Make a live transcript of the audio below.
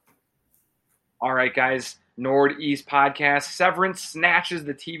All right, guys. Northeast Podcast. Severance snatches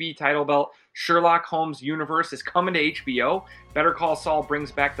the TV title belt. Sherlock Holmes universe is coming to HBO. Better Call Saul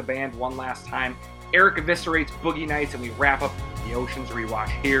brings back the band one last time. Eric eviscerates Boogie Nights, and we wrap up the Oceans rewatch.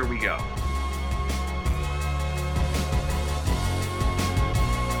 Here we go.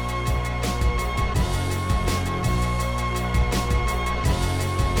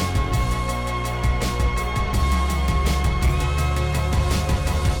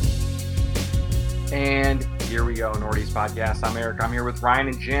 And here we go, Northeast Podcast. I'm Eric. I'm here with Ryan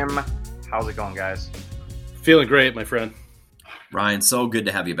and Jim. How's it going, guys? Feeling great, my friend. Ryan, so good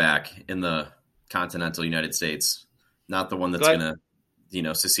to have you back in the continental United States. Not the one that's going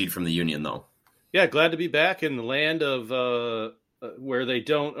to, secede from the Union, though. Yeah, glad to be back in the land of where they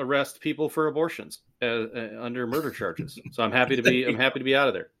don't arrest people for abortions under murder charges. So I'm happy to be out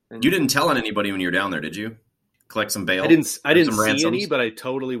of there. You didn't tell on anybody when you were down there, did you? Collect some bail? I didn't see any, but I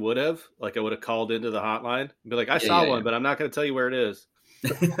totally would have. Like, I would have called into the hotline and be like, I saw one, but I'm not going to tell you where it is.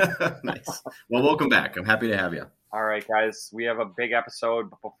 Nice. Well, welcome back. I'm happy to have you. All right, guys. We have a big episode,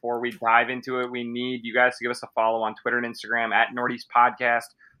 but before we dive into it, we need you guys to give us a follow on Twitter and Instagram at Northeast Podcast.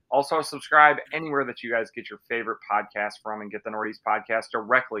 Also, subscribe anywhere that you guys get your favorite podcast from and get the Northeast Podcast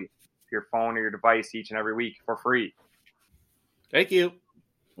directly to your phone or your device each and every week for free. Thank you.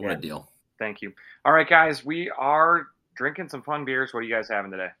 What a deal. Thank you. All right, guys. We are drinking some fun beers. What are you guys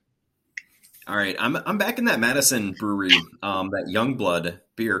having today? All right. I'm back in that Madison brewery, that Youngblood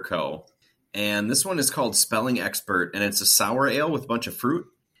Beer Co. And this one is called Spelling Expert, and it's a sour ale with a bunch of fruit.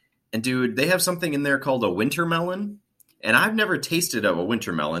 And, dude, they have something in there called a winter melon. And I've never tasted of a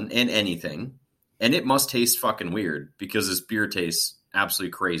winter melon in anything. And it must taste fucking weird because this beer tastes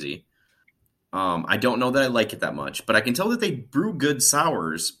absolutely crazy. I don't know that I like it that much, but I can tell that they brew good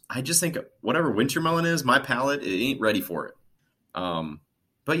sours. I just think whatever winter melon is, my palate, it ain't ready for it.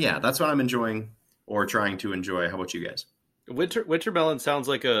 But yeah, that's what I'm enjoying or trying to enjoy. How about you guys? Winter melon sounds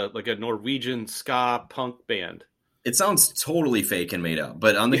like a Norwegian ska punk band. It sounds totally fake and made up,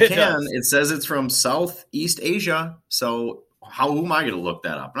 but on the can, it says it's from Southeast Asia. So who am I going to look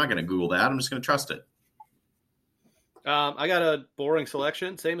that up? I'm not going to Google that. I'm just going to trust it. I got a boring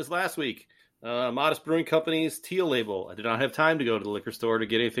selection, same as last week. Modest Brewing Company's Teal Label. I did not have time to go to the liquor store to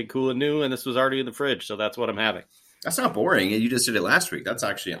get anything cool and new, and this was already in the fridge, so that's what I'm having. That's not boring. You just did it last week. That's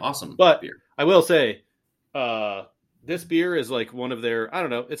actually an awesome beer. I will say, this beer is like one of their, I don't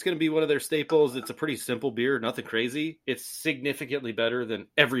know, it's going to be one of their staples. It's a pretty simple beer, nothing crazy. It's significantly better than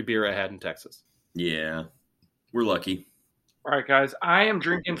every beer I had in Texas. Yeah, we're lucky. All right, guys. I am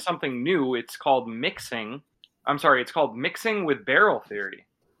drinking something new. It's called Mixing with Barrel Theory.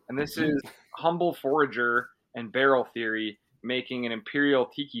 And this is Humble Forager and Barrel Theory making an Imperial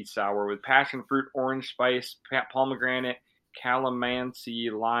Tiki Sour with passion fruit, orange spice, pomegranate,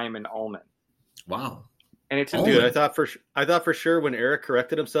 calamansi, lime, and almond. Wow. And it's dude, I thought for sure when Eric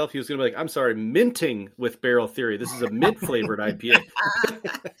corrected himself, he was going to be like, I'm sorry, minting with Barrel Theory. This is a mint-flavored IPA.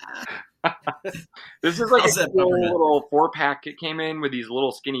 This is like a cool little 4-pack. It came in with these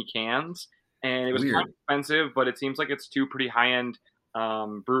little skinny cans, and it was kind of expensive, but it seems like it's two pretty high-end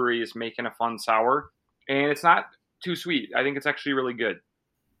breweries making a fun sour, and it's not too sweet. I think it's actually really good.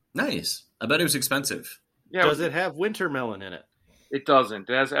 Nice. I bet it was expensive. Yeah. Does it have winter melon in it? It doesn't.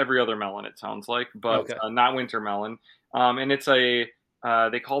 It has every other melon, it sounds like, but not winter melon. And it's they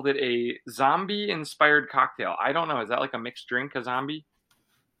called it a zombie-inspired cocktail. I don't know. Is that like a mixed drink, a zombie?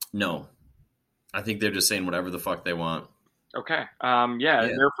 No. I think they're just saying whatever the fuck they want. Okay.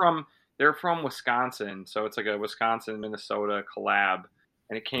 They're from Wisconsin, so it's like a Wisconsin-Minnesota collab,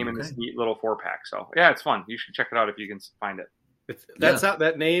 and it came in this neat little 4-pack. So, yeah, it's fun. You should check it out if you can find it.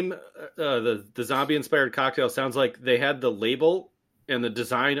 That name, the zombie-inspired cocktail, sounds like they had the label and the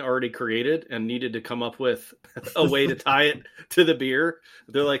design already created and needed to come up with a way to tie it to the beer.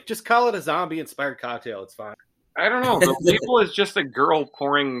 They're like, just call it a zombie-inspired cocktail. It's fine. I don't know. The label is just a girl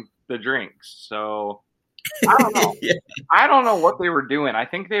pouring the drinks, so I don't know. I don't know what they were doing. I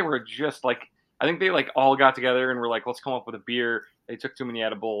think they were just like, they all got together and were like, let's come up with a beer. They took too many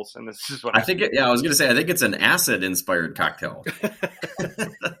edibles, and this is what I think. I was going to say, I think it's an acid-inspired cocktail.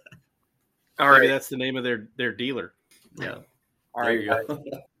 All right, maybe that's the name of their dealer. Yeah. All right,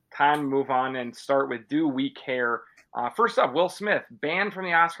 time to move on and start with Do We Care? First up, Will Smith banned from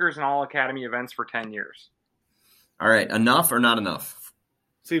the Oscars and all Academy events for 10 years. All right, enough or not enough?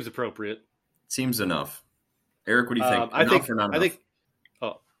 Seems appropriate. Seems enough. Eric, what do you think? I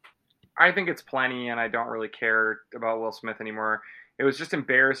think it's plenty, and I don't really care about Will Smith anymore. It was just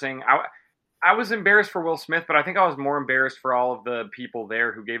embarrassing. I was embarrassed for Will Smith, but I think I was more embarrassed for all of the people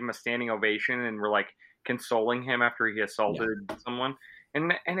there who gave him a standing ovation and were like consoling him after he assaulted someone.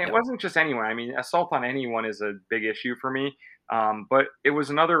 And it Yeah. wasn't just anyone. I mean, assault on anyone is a big issue for me. But it was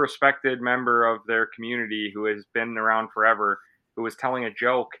another respected member of their community who has been around forever who was telling a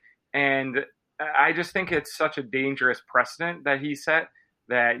joke. And I just think it's such a dangerous precedent that he set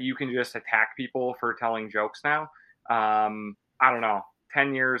that you can just attack people for telling jokes now. I don't know.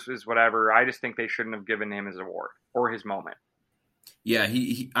 10 years is whatever. I just think they shouldn't have given him his award or his moment. Yeah,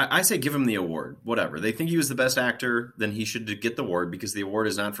 I say give him the award. Whatever. They think he was the best actor, then he should get the award because the award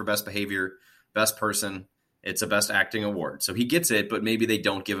is not for best behavior, best person. It's a best acting award. So he gets it, but maybe they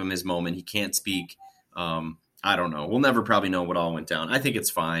don't give him his moment. He can't speak. I don't know. We'll never probably know what all went down. I think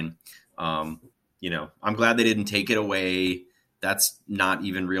it's fine. I'm glad they didn't take it away. That's not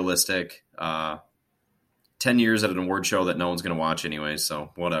even realistic. 10 years at an award show that no one's going to watch anyway,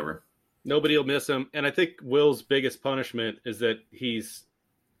 so whatever. Nobody will miss him. And I think Will's biggest punishment is that he's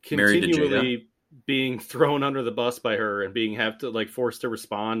Married to continually being thrown under the bus by her and forced to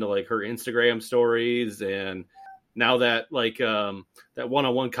respond to her Instagram stories. And now that that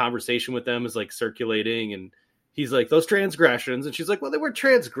one-on-one conversation with them is circulating, and he's like, those transgressions. And she's like, well, they weren't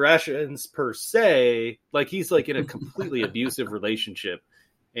transgressions per se. He's in a completely abusive relationship.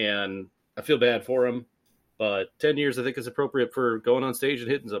 And I feel bad for him. But 10 years, I think, is appropriate for going on stage and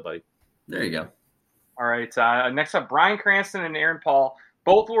hitting somebody. There you go. All right. Next up, Bryan Cranston and Aaron Paul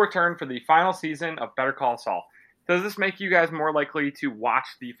both will return for the final season of Better Call Saul. Does this make you guys more likely to watch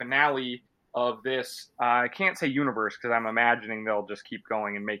the finale of this? I can't say universe because I'm imagining they'll just keep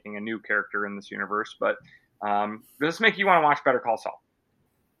going and making a new character in this universe. But does this make you want to watch Better Call Saul?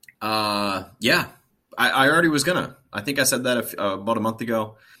 Yeah. I already was gonna. I think I said that about a month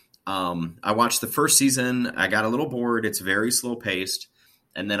ago. I watched the first season. I got a little bored. It's very slow paced.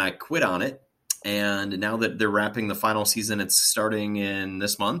 And then I quit on it. And now that they're wrapping the final season, it's starting in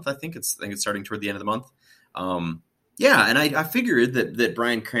this month. I think it's starting toward the end of the month. Yeah. And I figured that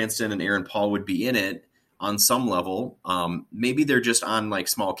Bryan Cranston and Aaron Paul would be in it on some level. Maybe they're just on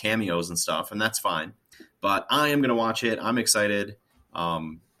small cameos and stuff, and that's fine. But I am going to watch it. I'm excited.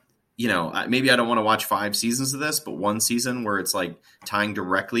 Maybe I don't want to watch 5 seasons of this, but one season where it's tying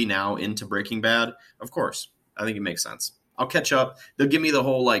directly now into Breaking Bad, of course, I think it makes sense. I'll catch up. They'll give me the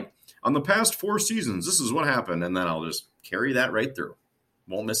whole on the past 4 seasons, this is what happened, and then I'll just carry that right through.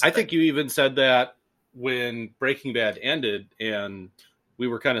 Won't miss. I think you even said that when Breaking Bad ended, and we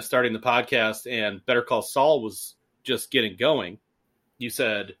were kind of starting the podcast, and Better Call Saul was just getting going. You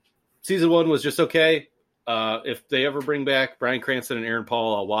said season 1 was just okay. If they ever bring back Bryan Cranston and Aaron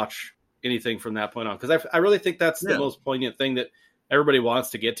Paul, I'll watch anything from that point on. Because I really think that's the most poignant thing that everybody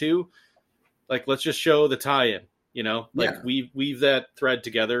wants to get to. Let's just show the tie-in, weave that thread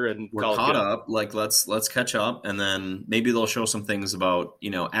together and we're caught up. Let's catch up. And then maybe they'll show some things about,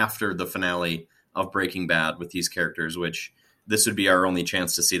 after the finale of Breaking Bad with these characters, which this would be our only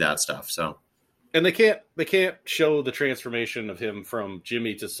chance to see that stuff. So, and they can't show the transformation of him from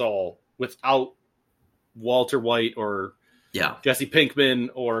Jimmy to Saul without Walter White or Jesse Pinkman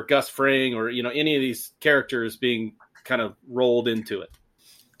or Gus Fring or any of these characters being kind of rolled into it.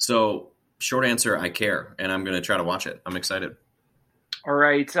 So short answer, I care, and I'm going to try to watch it. I'm excited. All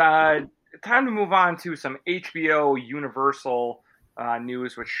right, time to move on to some HBO Universal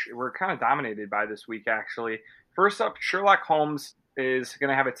news, which we're kind of dominated by this week, actually. First up, Sherlock Holmes is going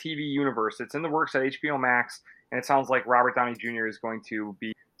to have a TV universe. It's in the works at HBO Max, and it sounds like Robert Downey Jr. is going to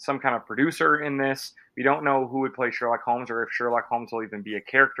be some kind of producer in this. We don't know who would play Sherlock Holmes or if Sherlock Holmes will even be a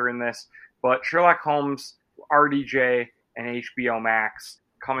character in this. But Sherlock Holmes, RDJ, and HBO Max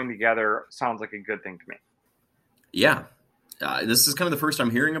coming together sounds like a good thing to me. Yeah. This is kind of the first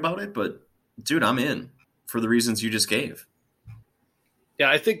I'm hearing about it, but dude, I'm in for the reasons you just gave.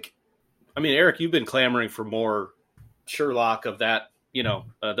 Yeah, Eric, you've been clamoring for more Sherlock of that, the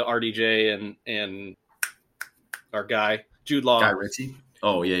RDJ and our guy, Jude Law. Guy Ritchie.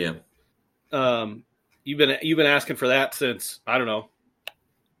 Oh, yeah. You've been asking for that since, I don't know,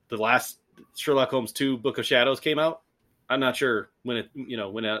 the last Sherlock Holmes 2 Book of Shadows came out. I'm not sure when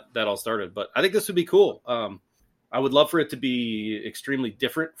that all started, but I think this would be cool. I would love for it to be extremely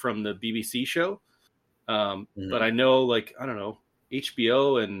different from the BBC show. But I know, I don't know,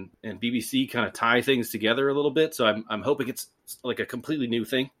 HBO and BBC kind of tie things together a little bit. So I'm hoping it's a completely new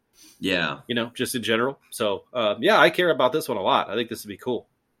thing. Yeah. Just in general. So, I care about this one a lot. I think this would be cool.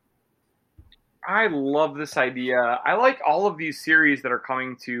 I love this idea. I like all of these series that are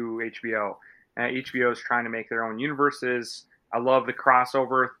coming to HBO. HBO is trying to make their own universes. I love the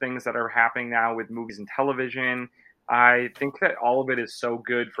crossover things that are happening now with movies and television. I think that all of it is so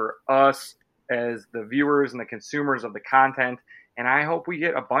good for us as the viewers and the consumers of the content. And I hope we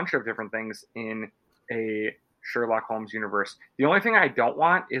get a bunch of different things in a Sherlock Holmes universe. The only thing I don't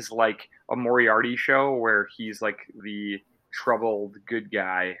want is like a Moriarty show where he's like the troubled good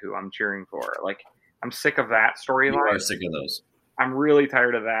guy who I'm cheering for. Like, I'm sick of that You storyline. are sick of those. I'm really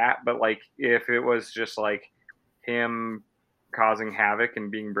tired of that. But like, if it was just like him causing havoc and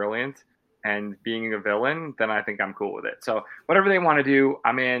being brilliant and being a villain, then I think I'm cool with it. So whatever they want to do,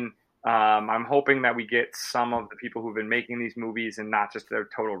 I'm in. I'm hoping that we get some of the people who've been making these movies and not just their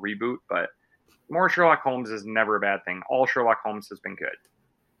total reboot, but more Sherlock Holmes is never a bad thing. All Sherlock Holmes has been good.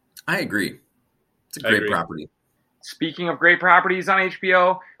 I agree. It's a I great agree. property. Speaking of great properties on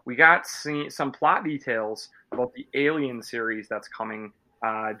HBO, we got some plot details about the Alien series that's coming.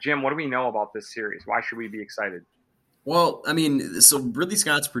 Jim, what do we know about this series? Why should we be excited? Well, I mean, so Ridley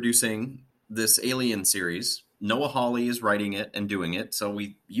Scott's producing this Alien series. Noah Hawley is writing it and doing it. So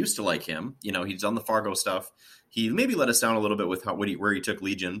we used to like him. You know, he's done the Fargo stuff. He maybe let us down a little bit with where he took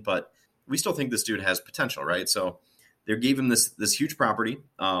Legion, but we still think this dude has potential, right? So they gave him this huge property,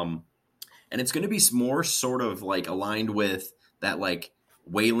 and it's going to be more sort of like aligned with that like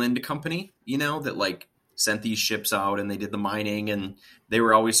Wayland company, you know, that like sent these ships out and they did the mining, and they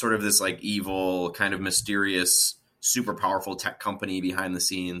were always sort of this like evil, kind of mysterious, super powerful tech company behind the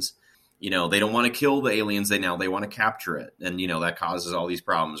scenes. You know, they don't want to kill the aliens. They want to capture it, and you know that causes all these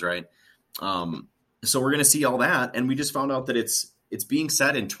problems, right? So we're going to see all that, and we just found out that it's being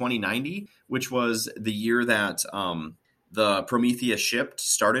set in 2090, which was the year that the Prometheus ship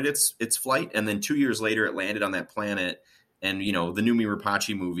started its flight, and then 2 years later it landed on that planet. And you know, the Numi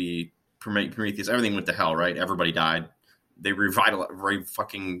Rapace movie, Prometheus, everything went to hell, right? Everybody died. They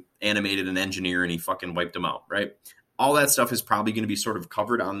fucking animated an engineer, and he fucking wiped them out, right? All that stuff is probably going to be sort of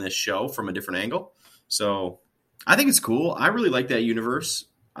covered on this show from a different angle. So I think it's cool. I really like that universe.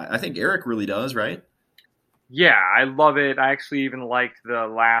 I think Eric really does, right? Yeah, I love it. I actually even liked the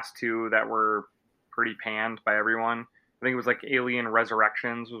last two that were pretty panned by everyone. I think it was like Alien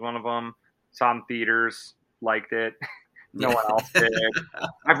Resurrections was one of them. Saw in theaters, liked it. No one else did.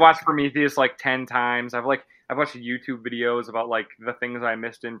 I've watched Prometheus like 10 times. I've watched YouTube videos about like the things I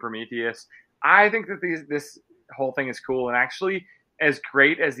missed in Prometheus. I think that this whole thing is cool, and actually, as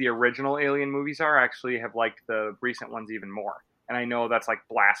great as the original Alien movies are, I actually have liked the recent ones even more. And I know that's like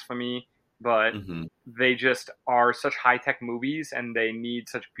blasphemy, but they just are such high-tech movies, and they need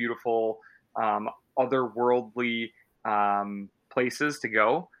such beautiful otherworldly places to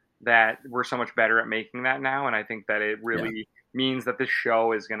go that we're so much better at making that now. And I think that it really means that this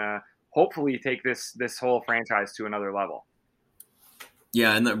show is going to hopefully take this whole franchise to another level.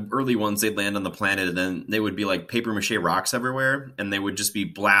 Yeah, and the early ones, they'd land on the planet, and then they would be like paper mache rocks everywhere, and they would just be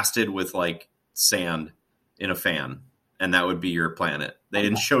blasted with like sand in a fan, and that would be your planet. They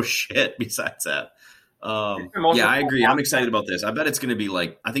didn't show shit besides that. Yeah, I agree. I'm excited about this. I bet it's going to be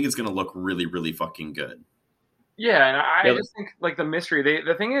like, I think it's going to look really, really fucking good. Yeah, and I just think like the mystery.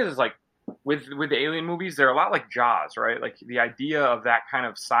 The thing is like with the Alien movies, they're a lot like Jaws, right? Like the idea of that kind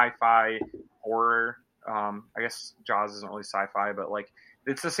of sci-fi horror. I guess Jaws isn't really sci-fi, but like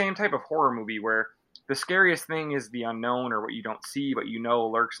it's the same type of horror movie where the scariest thing is the unknown or what you don't see, but you know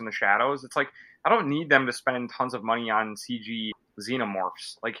lurks in the shadows. It's like I don't need them to spend tons of money on CG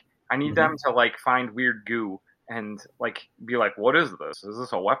xenomorphs. Like I need them to like find weird goo and like be like, what is this? Is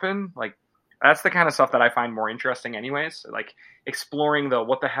this a weapon? Like that's the kind of stuff that I find more interesting anyways. Like exploring the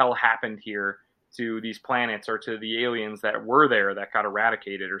what the hell happened here to these planets or to the aliens that were there that got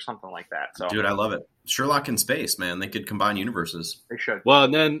eradicated or something like that. So, dude, I love it. Sherlock in space, man. They could combine universes. They should. Well,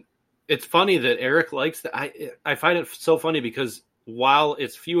 and then it's funny that Eric likes that. I find it so funny because while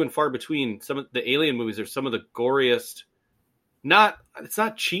it's few and far between, some of the Alien movies are some of the goriest. It's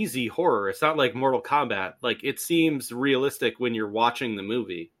not cheesy horror. It's not like Mortal Kombat. Like it seems realistic when you're watching the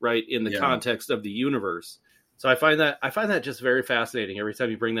movie, right? In the context of the universe. So I find that just very fascinating every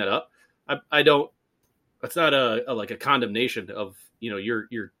time you bring that up. I don't. It's not a condemnation of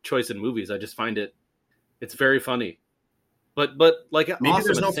your choice in movies. I just find it's very funny, but like maybe awesome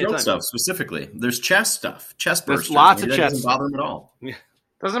there's at no the same throat time. stuff specifically. There's chest stuff, chest bursters. There's lots maybe of that chest. Doesn't bother them at all. Yeah.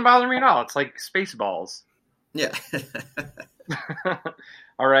 Doesn't bother me at all. It's like Spaceballs. Yeah.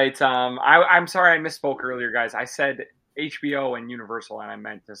 All right. I'm sorry I misspoke earlier, guys. I said HBO and Universal, and I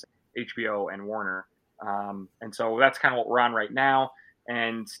meant to say HBO and Warner. And so that's kind of what we're on right now.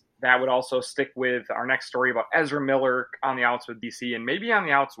 And that would also stick with our next story about Ezra Miller on the outs with DC and maybe on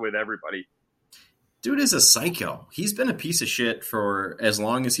the outs with everybody. Dude is a psycho. He's been a piece of shit for as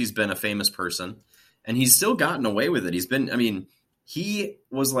long as he's been a famous person, and he's still gotten away with it. He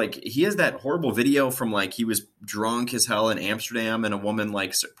has that horrible video from like he was drunk as hell in Amsterdam and a woman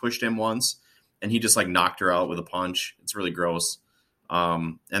like pushed him once and he just like knocked her out with a punch. It's really gross.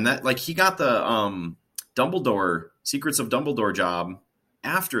 And that like he got the Dumbledore, Secrets of Dumbledore job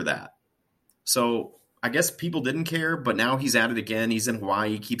after that. So I guess people didn't care, but now he's at it again. He's in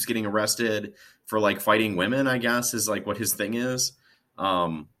Hawaii. He keeps getting arrested for like fighting women, I guess, is like what his thing is.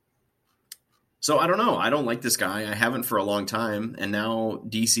 So I don't know. I don't like this guy. I haven't for a long time. And now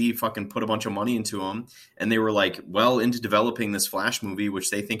DC fucking put a bunch of money into him. And they were like well into developing this Flash movie, which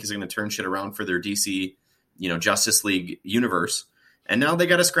they think is going to turn shit around for their DC, Justice League universe. And now they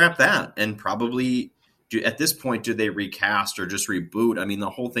got to scrap that. And probably at this point, do they recast or just reboot? I mean, the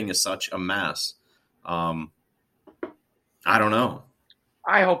whole thing is such a mess. I don't know.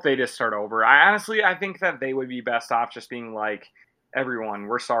 I hope they just start over. I think that they would be best off just being like, everyone,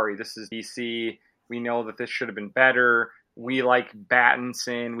 we're sorry. This is DC. We know that this should have been better. We like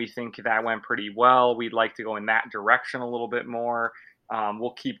Pattinson. We think that went pretty well. We'd like to go in that direction a little bit more.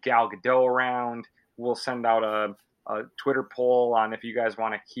 We'll keep Gal Gadot around. We'll send out a Twitter poll on if you guys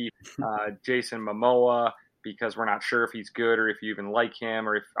want to keep Jason Momoa, because we're not sure if he's good or if you even like him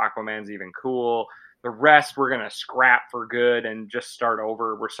or if Aquaman's even cool. The rest we're going to scrap for good and just start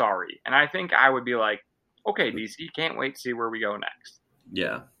over. We're sorry. And I think I would be like, okay, DC, can't wait to see where we go next.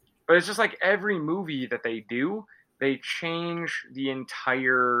 Yeah. But it's just like every movie that they do, they change the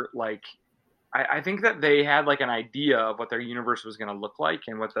entire, like, I think that they had like an idea of what their universe was going to look like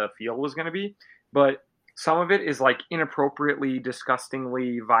and what the feel was going to be. But some of it is like inappropriately,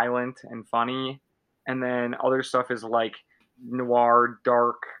 disgustingly violent and funny. And then other stuff is like noir,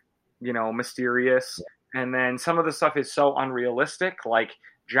 dark, mysterious. And then some of the stuff is so unrealistic, like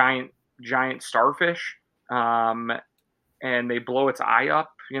giant starfish. And they blow its eye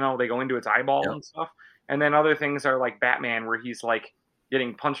up, they go into its eyeball and stuff. And then other things are like Batman, where he's like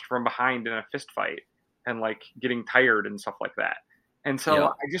getting punched from behind in a fist fight and like getting tired and stuff like that. And so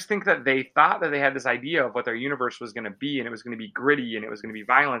I just think that they thought that they had this idea of what their universe was going to be, and it was going to be gritty and it was going to be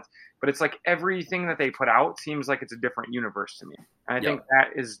violent. But it's like everything that they put out seems like it's a different universe to me. And I think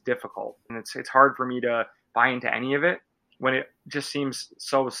that is difficult. And it's hard for me to buy into any of it when it just seems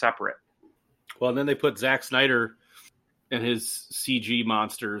so separate. Well, and then they put Zack Snyder and his CG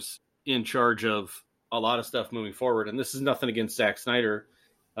monsters in charge of a lot of stuff moving forward. And this is nothing against Zack Snyder.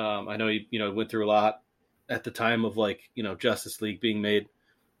 I know he, went through a lot at the time of Justice League being made,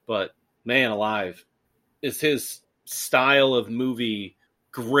 but man alive, is his style of movie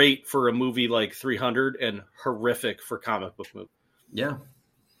great for a movie like 300 and horrific for comic book movie.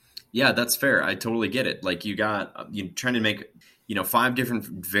 Yeah, that's fair. I totally get it. Like you trying to make, 5 different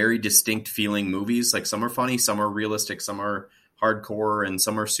very distinct feeling movies. Like some are funny, some are realistic, some are hardcore, and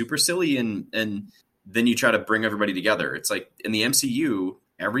some are super silly. And then you try to bring everybody together. It's like in the MCU,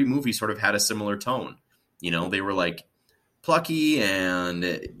 every movie sort of had a similar tone. They were like plucky and,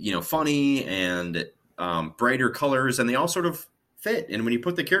 funny and brighter colors, and they all sort of fit. And when you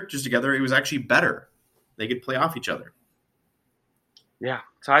put the characters together, it was actually better. They could play off each other. Yeah.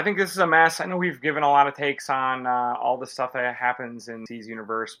 So I think this is a mess. I know we've given a lot of takes on all the stuff that happens in DC's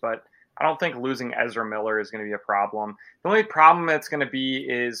universe, but I don't think losing Ezra Miller is going to be a problem. The only problem that's going to be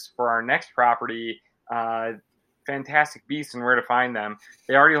is for our next property, Fantastic Beasts and where to find them.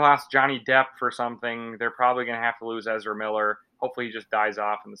 They already lost Johnny Depp for something. They're probably going to have to lose Ezra Miller. Hopefully he just dies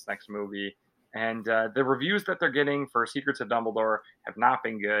off in this next movie. And the reviews that they're getting for Secrets of Dumbledore have not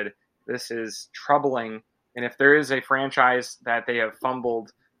been good. This is troubling. And if there is a franchise that they have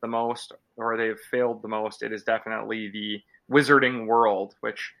fumbled the most or they've failed the most, it is definitely the Wizarding World,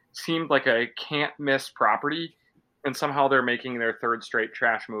 which seemed like a can't-miss property. And somehow they're making their third straight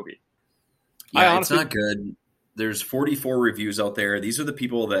trash movie. Yeah, it's not good. There's 44 reviews out there. These are the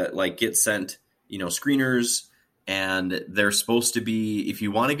people that get sent, screeners, and they're supposed to be, if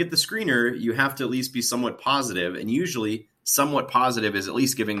you want to get the screener, you have to at least be somewhat positive. And usually somewhat positive is at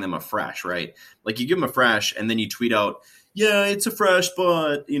least giving them a fresh, right? Like you give them a fresh and then you tweet out, yeah, it's a fresh,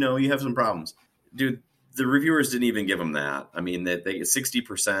 but you have some problems. Dude, the reviewers didn't even give them that. I mean, they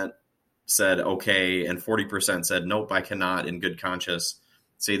 60% said okay, and 40% said, nope, I cannot in good conscience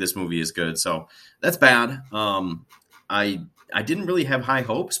say this movie is good. So that's bad. I didn't really have high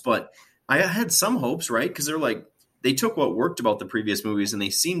hopes, but I had some hopes, right? Because they took what worked about the previous movies and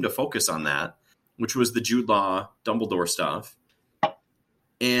they seemed to focus on that, which was the Jude Law Dumbledore stuff.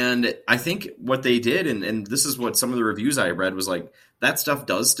 And I think what they did, and this is what some of the reviews I read was like, that stuff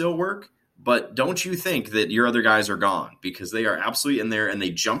does still work, but don't you think that your other guys are gone? Because they are absolutely in there and they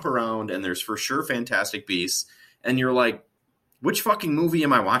jump around and there's for sure Fantastic Beasts. And you're like, which fucking movie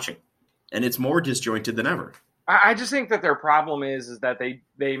am I watching? And it's more disjointed than ever. I just think that their problem is that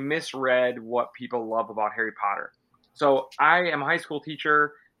they misread what people love about Harry Potter. So I am a high school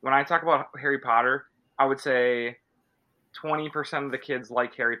teacher. When I talk about Harry Potter, I would say 20% of the kids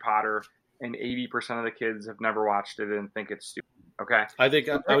like Harry Potter, and 80% of the kids have never watched it and think it's stupid. Okay. I think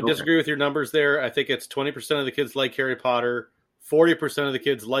I would disagree with your numbers there. I think it's 20% of the kids like Harry Potter, 40% of the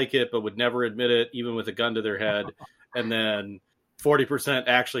kids like it but would never admit it, even with a gun to their head, and then 40%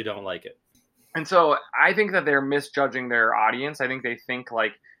 actually don't like it. And so I think that they're misjudging their audience. I think they think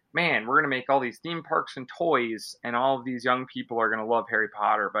like, man, we're going to make all these theme parks and toys, and all of these young people are going to love Harry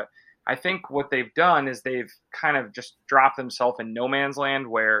Potter. But I think what they've done is they've kind of just dropped themselves in no man's land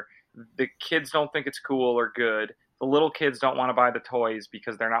where the kids don't think it's cool or good. The little kids don't want to buy the toys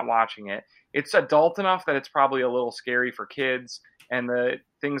because they're not watching it. It's adult enough that it's probably a little scary for kids, and the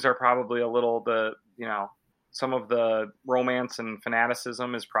things are probably a little, some of the romance and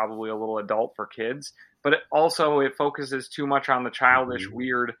fanaticism is probably a little adult for kids. But it focuses too much on the childish,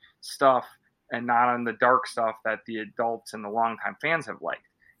 weird stuff and not on the dark stuff that the adults and the longtime fans have liked.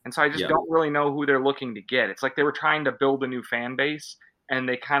 And so I just don't really know who they're looking to get. It's like they were trying to build a new fan base, and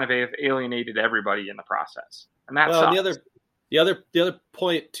they kind of have alienated everybody in the process. And that's the other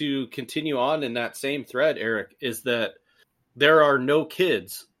point to continue on in that same thread, Eric, is that there are no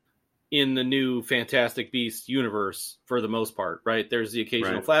kids in the new Fantastic Beasts universe for the most part, right? There's the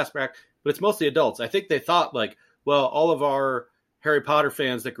occasional flashback, but it's mostly adults. I think they thought like, well, all of our Harry Potter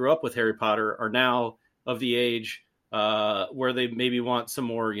fans that grew up with Harry Potter are now of the age where they maybe want some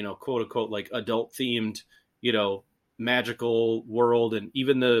more, quote unquote, like adult themed, magical world. And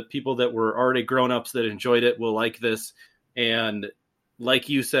even the people that were already grown-ups that enjoyed it will like this. And like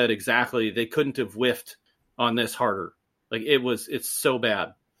you said, exactly, they couldn't have whiffed on this harder. Like it's so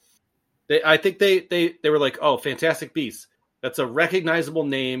bad. I think they were like, oh, Fantastic Beasts. That's a recognizable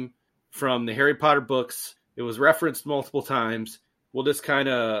name from the Harry Potter books. It was referenced multiple times. We'll just kind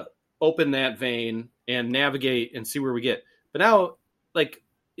of open that vein and navigate and see where we get. But now, like,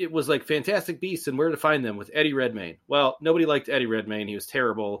 it was like Fantastic Beasts and where to find them with Eddie Redmayne. Well, nobody liked Eddie Redmayne. He was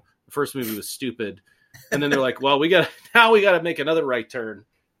terrible. The first movie was stupid. And then they're like, well, we got to make another right turn.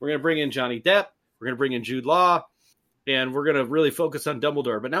 We're going to bring in Johnny Depp. We're going to bring in Jude Law. And we're going to really focus on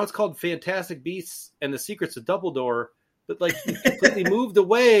Dumbledore. But now it's called Fantastic Beasts and the Secrets of Dumbledore. But, like, you completely moved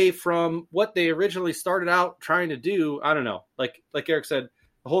away from what they originally started out trying to do. I don't know. Like Eric said,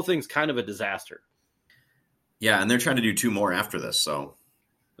 the whole thing's kind of a disaster. Yeah, and they're trying to do 2 more after this, so.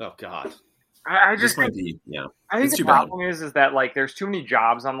 Oh, God. I just think, I think the problem is that, like, there's too many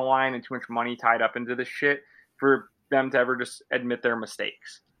jobs on the line and too much money tied up into this shit for them to ever just admit their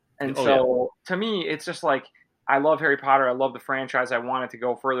mistakes. And to me, it's just like, I love Harry Potter. I love the franchise. I want it to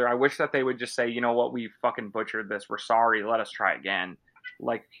go further. I wish that they would just say, you know what, we fucking butchered this. We're sorry. Let us try again.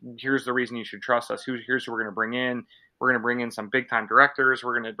 Like, here's the reason you should trust us. Here's who we're going to bring in. We're going to bring in some big-time directors.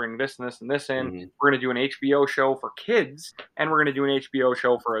 We're going to bring this and this and this in. Mm-hmm. We're going to do an HBO show for kids, and we're going to do an HBO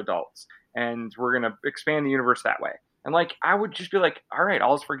show for adults. And we're going to expand the universe that way. And, like, I would just be like, all right,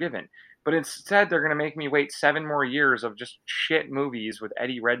 all's forgiven. But instead, they're going to make me wait 7 more years of just shit movies with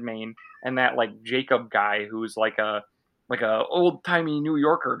Eddie Redmayne and that, like, Jacob guy who's like a old-timey New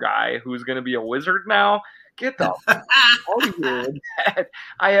Yorker guy who's going to be a wizard now. Get the fuck out of here with that.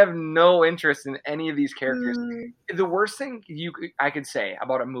 I have no interest in any of these characters. The worst thing I could say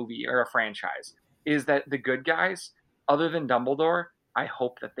about a movie or a franchise is that the good guys, other than Dumbledore, I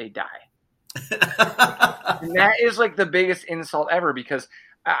hope that they die. And that is, like, the biggest insult ever, because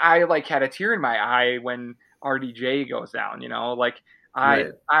I like had a tear in my eye when RDJ goes down, like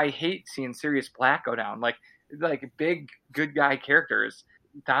I hate seeing Sirius Black go down. Like big good guy characters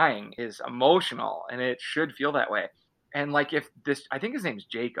dying is emotional, and it should feel that way. And like I think his name's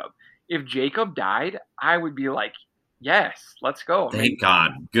Jacob. If Jacob died, I would be like, yes, let's go. Thank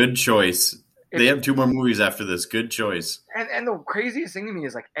God. Good choice. They have 2 more movies after this. Good choice. And the craziest thing to me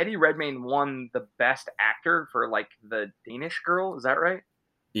is, like, Eddie Redmayne won the best actor for, like, the Danish Girl. Is that right?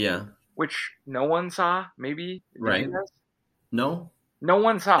 Yeah. Which no one saw, maybe? Right. No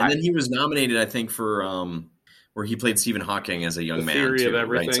one saw it. And then he was nominated, I think, for where he played Stephen Hawking as a young man. Theory of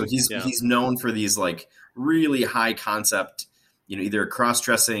Everything. Right? So he's known for these, like, really high concept, either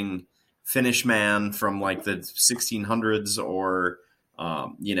cross-dressing Finnish man from, like, the 1600s or,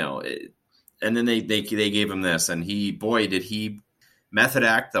 and then they gave him this, and did he method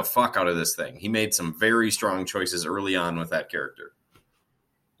act the fuck out of this thing. He made some very strong choices early on with that character.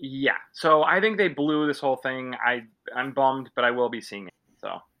 Yeah, so I think they blew this whole thing. I'm bummed, but I will be seeing it.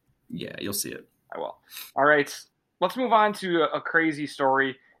 So yeah, you'll see it. I will. All right, let's move on to a crazy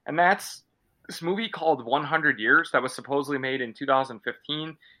story, and that's this movie called 100 Years that was supposedly made in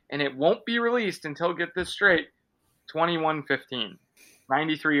 2015, and it won't be released until, get this straight, 2115,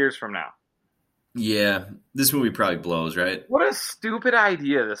 93 years from now. Yeah, this movie probably blows, right? What a stupid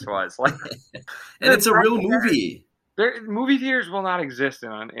idea this was! Like, and it's a real movie. movie theaters will not exist in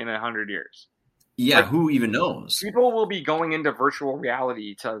 100 years. Yeah, Like, who even knows? People will be going into virtual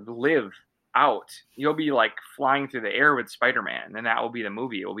reality to live out. You'll be like flying through the air with Spider-Man, and that will be the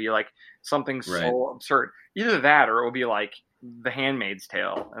movie. It will be like something so absurd. Either that, or it will be like The Handmaid's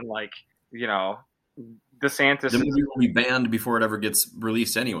Tale, and like, you know, DeSantis. The movie will be banned before it ever gets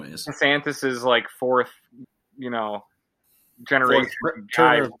released, anyways. DeSantis is like fourth, you know, generation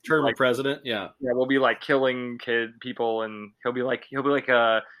term of president. Yeah, we'll be like killing people, and he'll be like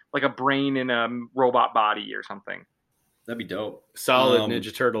a brain in a robot body or something. That'd be dope. Solid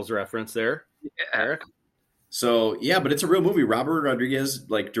Ninja Turtles reference there, Eric. So yeah, but it's a real movie. Robert Rodriguez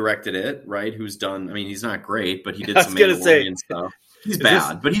like directed it, right? Who's done? I mean, he's not great, but he did some Mandalorian stuff. He's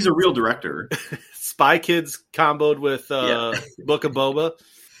bad, but he's a real director. Spy Kids comboed with Book of Boba.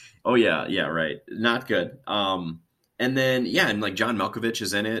 Oh yeah, right. Not good. And then and like John Malkovich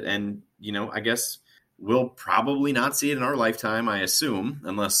is in it, and you know, I guess we'll probably not see it in our lifetime, I assume,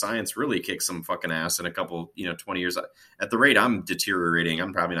 unless science really kicks some fucking ass in a couple, 20 years. At the rate I'm deteriorating,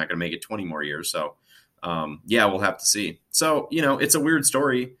 I'm probably not going to make it 20 more years. So, we'll have to see. So, it's a weird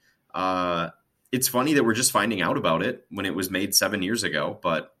story. It's funny that we're just finding out about it when it was made 7 years ago,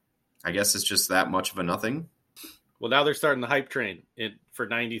 but I guess it's just that much of a nothing. Well, now they're starting the hype train for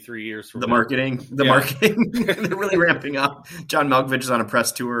 93 years. From marketing. They're really ramping up. John Malkovich is on a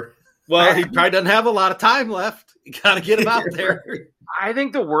press tour. Well, he probably doesn't have a lot of time left. You got to get him out there. I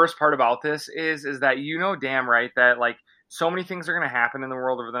think the worst part about this is that damn right that like so many things are going to happen in the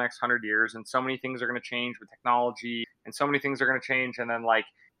world over the next 100 years, and so many things are going to change with technology, and so many things are going to change, and then like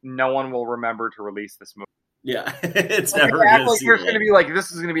no one will remember to release this movie. Yeah, it's never going to there's going to be like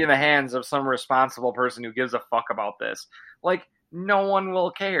this is going to be in the hands of some responsible person who gives a fuck about this. Like no one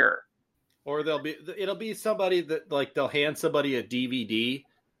will care. Or it'll be somebody that like they'll hand somebody a DVD.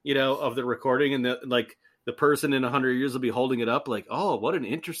 Of the recording, and the person in 100 years will be holding it up like, oh, what an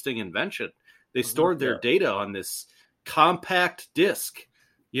interesting invention. They stored their data on this compact disc,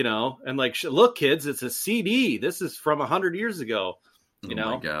 and like, look, kids, it's a CD. This is from 100 years ago. Oh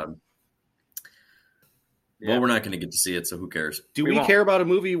my God. Yeah. Well, we're not going to get to see it, so who cares? Do we care about a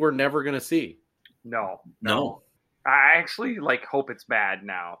movie we're never going to see? No. I actually hope it's bad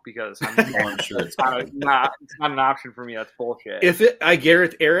now because I'm sure it's not an option for me. That's bullshit. I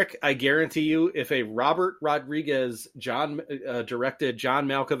guarantee you, if a Robert Rodriguez directed John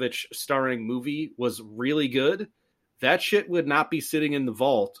Malkovich starring movie was really good, that shit would not be sitting in the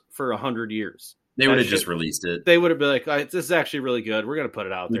vault for 100 years. They would have just released it. They would have been like, this is actually really good. We're going to put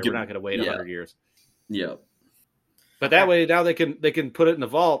it out there. We're not going to wait 100 years. Yeah. But that way now they can put it in the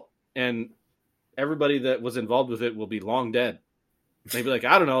vault, and everybody that was involved with it will be long dead. They'd be like,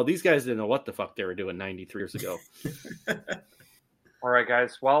 I don't know. These guys didn't know what the fuck they were doing 93 years ago. All right,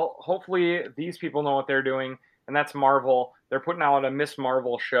 guys. Well, hopefully these people know what they're doing, and that's Marvel. They're putting out a Miss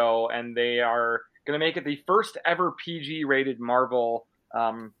Marvel show, and they are going to make it the first ever PG-rated Marvel,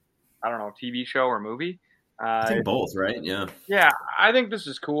 TV show or movie. I think both, right? Yeah. Yeah, I think this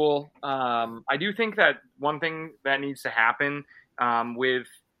is cool. I do think that one thing that needs to happen with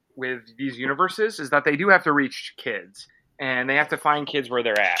these universes is that they do have to reach kids, and they have to find kids where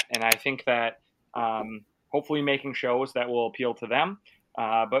they're at. And I think that hopefully making shows that will appeal to them,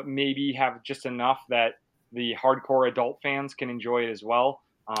 but maybe have just enough that the hardcore adult fans can enjoy it as well,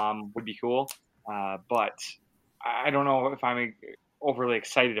 would be cool. But I don't know if I'm overly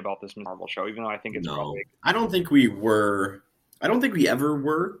excited about this Marvel show, even though I think it's probably... I don't think we ever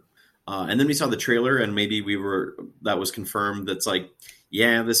were. And then we saw the trailer, and maybe that was confirmed. That's like,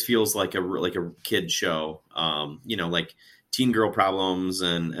 yeah, this feels like a kid show. Like teen girl problems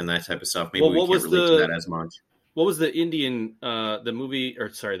and that type of stuff. Maybe we can't relate to that as much. What was the Indian, the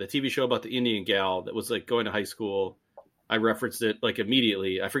TV show about the Indian gal that was like going to high school? I referenced it like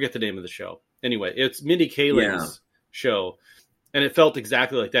immediately. I forget the name of the show. Anyway, it's Mindy Kaling's show, and it felt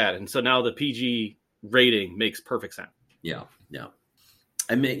exactly like that. And so now the PG rating makes perfect sense. Yeah.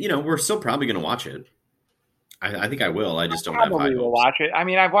 I mean, we're still probably going to watch it. I think I will. I just don't have high hopes. Will watch it. I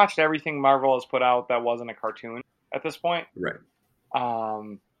mean, I've watched everything Marvel has put out that wasn't a cartoon at this point. Right.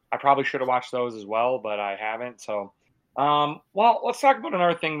 I probably should have watched those as well, but I haven't. So, well, let's talk about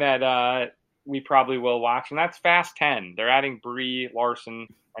another thing that we probably will watch, and that's Fast 10. They're adding Brie Larson.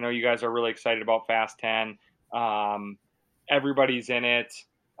 I know you guys are really excited about Fast 10. Everybody's in it.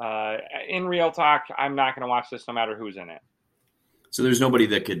 In real talk, I'm not going to watch this no matter who's in it. So there's nobody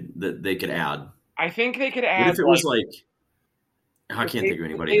that they could add. I think they could add. What if it was like? I can't think of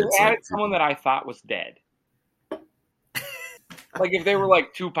anybody. They added someone that I thought was dead. Like if they were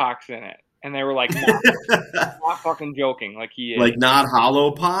like Tupac's in it, And they were like, not fucking joking. Like he is. Like not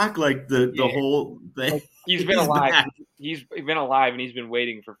Hollow Pac, like the whole thing. Like he's been alive. Back. He's been alive, and he's been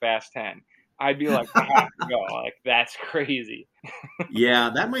waiting for Fast 10. I'd be like, I have to go. Like that's crazy.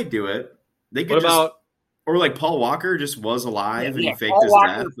 Yeah, that might do it. They could What about or like Paul Walker just was alive and he faked Paul his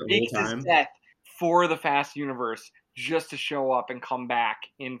Walker death the faked whole time. his death for the Fast universe just to show up and come back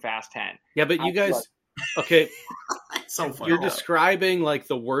in Fast 10. Yeah, but you guys, okay, So funny. you're describing like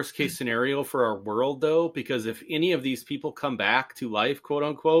the worst case scenario for our world, though, because if any of these people come back to life, quote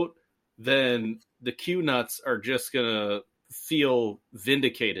unquote, then the Q nuts are just gonna feel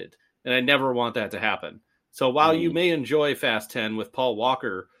vindicated, and I never want that to happen. So while you may enjoy Fast 10 with Paul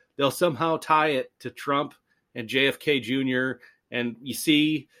Walker, they'll somehow tie it to Trump and JFK Jr. And you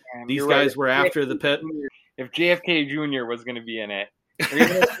see, these guys were after the pet. If JFK Jr. was going to be in it, or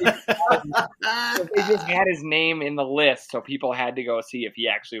even if they just had his name in the list, so people had to go see if he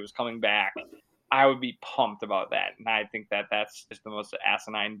actually was coming back, I would be pumped about that. And I think that that's just the most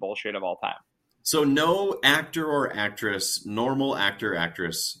asinine bullshit of all time. So no actor or actress, normal actor,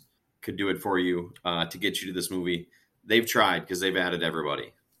 actress could do it for you to get you to this movie. They've tried because they've added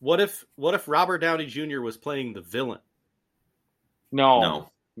everybody. What if Robert Downey Jr. was playing the villain? No.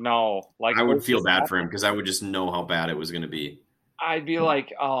 Like I would feel bad for him because I would just know how bad it was going to be. I'd be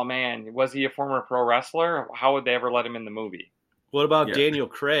like, oh man, was he a former pro wrestler? How would they ever let him in the movie? What about Daniel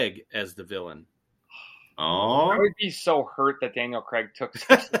Craig as the villain? Oh, I would be so hurt that Daniel Craig took.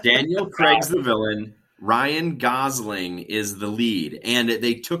 Daniel Craig's the villain. Ryan Gosling is the lead, and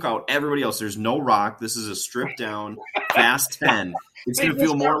they took out everybody else. There's no Rock. This is a stripped down Fast 10. It's going to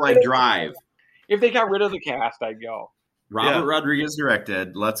feel more like Drive. If they got rid of the cast, I'd go. Robert Rodriguez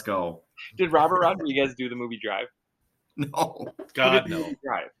directed. Let's go. Did Robert Rodriguez do the movie Drive? No. God, no.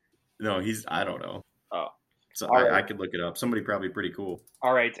 Drive. No, I don't know. Oh. So I could look it up. Somebody probably pretty cool.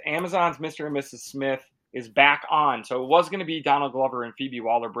 All right. Amazon's Mr. and Mrs. Smith is back on. So it was going to be Donald Glover and Phoebe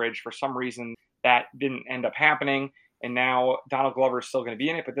Waller-Bridge. For some reason, that didn't end up happening. And now Donald Glover is still going to be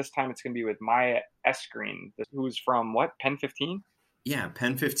in it, but this time it's going to be with Maya Eskreen, who's from what, Pen 15? Yeah,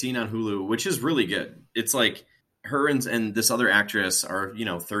 Pen 15 on Hulu, which is really good. It's like her and this other actress are,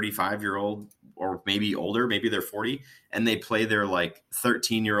 35-year-old or maybe older, maybe they're 40, and they play their like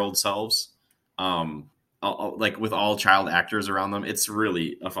 13-year-old selves, like with all child actors around them. It's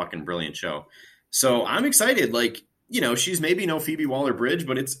really a fucking brilliant show. So I'm excited. Like, she's maybe no Phoebe Waller-Bridge,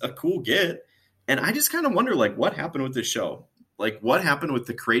 but it's a cool get. And I just kind of wonder, like, what happened with this show? Like, what happened with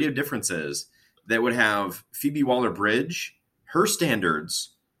the creative differences that would have Phoebe Waller-Bridge, her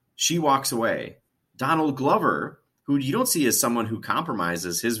standards, she walks away. Donald Glover, who you don't see as someone who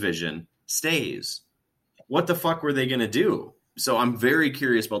compromises his vision, stays. What the fuck were they going to do? So I'm very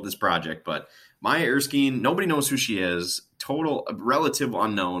curious about this project, but Maya Erskine, nobody knows who she is. Total, relative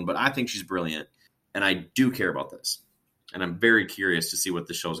unknown, but I think she's brilliant. And I do care about this. And I'm very curious to see what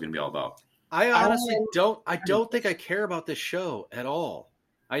the show is going to be all about. I honestly don't think I care about this show at all.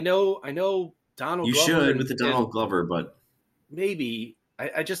 I know Donald You Glover should with the Donald Glover, but maybe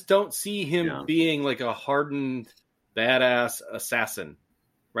I just don't see him being like a hardened badass assassin,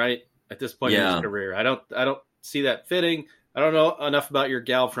 right? At this point in his career. I don't see that fitting. I don't know enough about your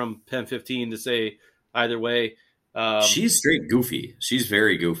gal from Pen 15 to say either way. She's straight goofy. She's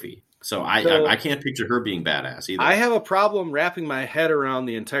very goofy. So I can't picture her being badass either. I have a problem wrapping my head around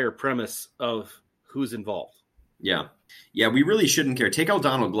the entire premise of who's involved. Yeah. Yeah, we really shouldn't care. Take out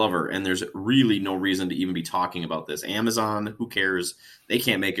Donald Glover, and there's really no reason to even be talking about this. Amazon, who cares? They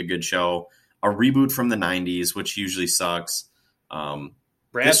can't make a good show. A reboot from the 90s, which usually sucks. Brad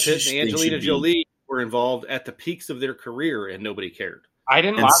Pitt and Angelina Jolie were involved at the peaks of their career, and nobody cared. I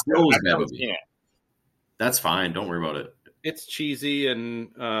didn't watch it. That's fine. Don't worry about it. It's cheesy and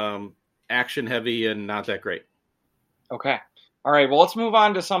action heavy and not that great. Okay. All right. Well, let's move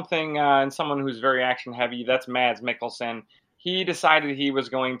on to something and someone who's very action heavy. That's Mads Mikkelsen. He decided he was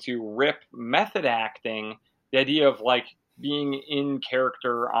going to rip method acting, the idea of like being in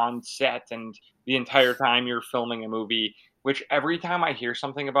character on set and the entire time you're filming a movie, which every time I hear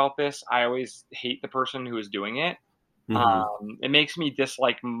something about this, I always hate the person who is doing it. Mm-hmm. It makes me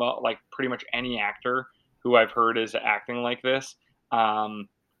dislike like pretty much any actor who I've heard is acting like this.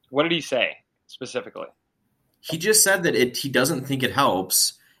 What did he say specifically? He just said that he doesn't think it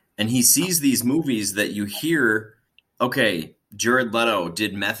helps, and he sees these movies that you hear, okay, Jared Leto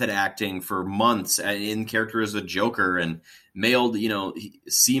did method acting for months in character as a Joker and mailed,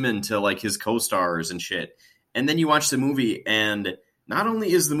 semen to like his co-stars and shit. And then you watch the movie, and not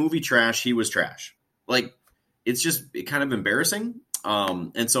only is the movie trash, he was trash. Like, it's just kind of embarrassing.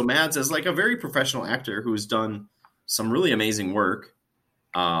 And so Mads, as like a very professional actor who's done some really amazing work,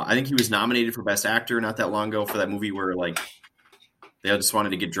 I think he was nominated for Best Actor not that long ago for that movie where like they just wanted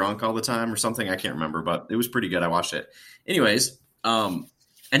to get drunk all the time or something. I can't remember, but it was pretty good. I watched it. Anyways, and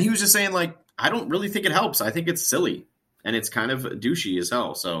he was just saying like, I don't really think it helps. I think it's silly and it's kind of douchey as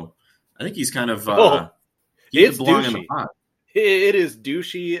hell. So I think he's kind of it's belong douchey. in the pot. It is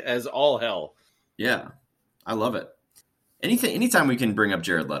douchey as all hell. Yeah, I love it. Anytime we can bring up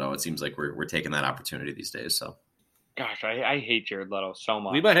Jared Leto, it seems like we're taking that opportunity these days. So, gosh, I hate Jared Leto so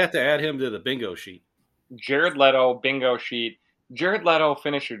much. We might have to add him to the bingo sheet. Jared Leto bingo sheet. Jared Leto,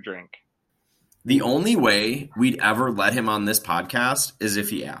 finish your drink. The only way we'd ever let him on this podcast is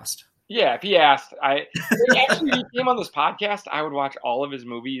if he asked. Yeah, if he asked, if he came on this podcast, I would watch all of his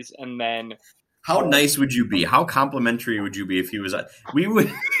movies and then. How nice would you be? How complimentary would you be if he was? We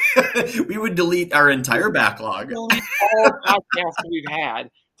would, we would delete our entire backlog. Delete all podcasts that we've had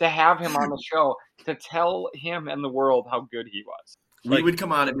to have him on the show to tell him and the world how good he was. We would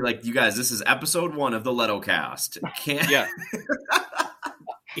come on and be like, "You guys, this is episode 1 of the Leto Cast." Yeah,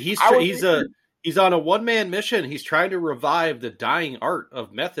 he's on a one-man mission. He's trying to revive the dying art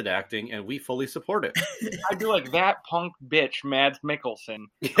of method acting, and we fully support it. I'd be like that punk bitch, Mads Mikkelsen.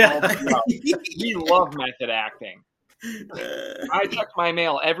 Yeah. He loved method acting. I checked my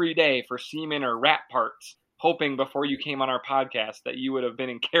mail every day for semen or rat parts, hoping before you came on our podcast that you would have been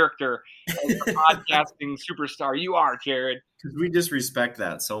in character as the podcasting superstar you are, Jared. Because we just respect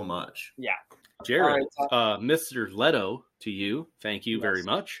that so much. Yeah. Jared, Mr. Leto, to you, thank you very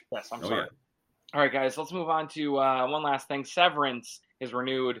much. Yes, I'm sorry. Yeah. All right, guys, let's move on to one last thing. Severance is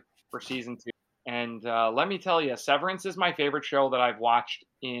renewed for season 2. And let me tell you, Severance is my favorite show that I've watched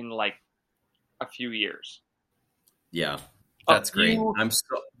in like a few years. Yeah, that's great. I'm so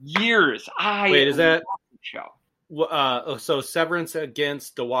years. Wait, is that show? So Severance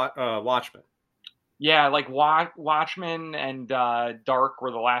against the Watchmen. Yeah, like Watchmen and Dark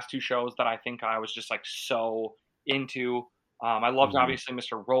were the last 2 shows that I think I was just like so into. I loved obviously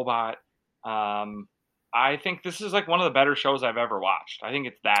Mr. Robot. I think this is like one of the better shows I've ever watched. I think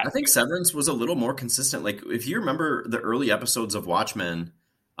it's that. I think Severance was a little more consistent. Like if you remember the early episodes of Watchmen,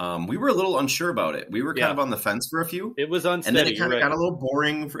 we were a little unsure about it. We were kind of on the fence for a few. It was unsteady. And then it kind of got a little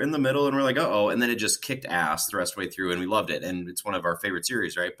boring in the middle, and we're like, uh-oh. And then it just kicked ass the rest of the way through, and we loved it. And it's one of our favorite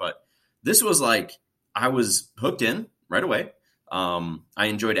series, right? But this was like, I was hooked in right away. I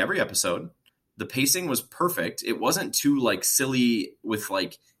enjoyed every episode. The pacing was perfect. It wasn't too like silly with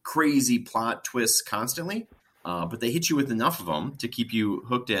like crazy plot twists constantly, but they hit you with enough of them to keep you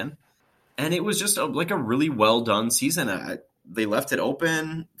hooked in. And it was just like a really well done season. They left it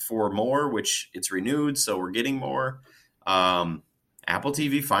open for more, which it's renewed, so we're getting more. Apple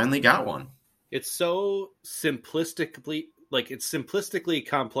TV finally got one. It's so simplistically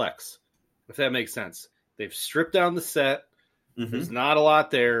complex, if that makes sense. They've stripped down the set. Mm-hmm. There's not a lot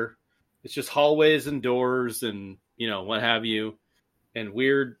there. It's just hallways and doors and, what have you, and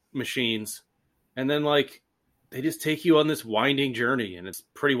weird machines. And then, like, they just take you on this winding journey, and it's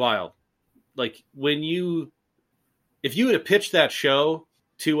pretty wild. Like, if you would have pitched that show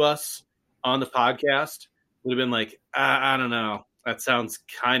to us on the podcast, would have been like, I don't know. That sounds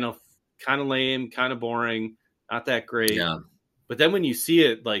kind of lame, kind of boring, not that great. Yeah. But then when you see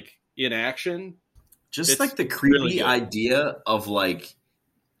it, like, in action, just like the creepy really idea of like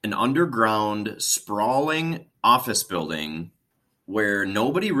an underground sprawling office building where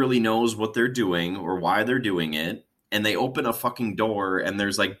nobody really knows what they're doing or why they're doing it. And they open a fucking door and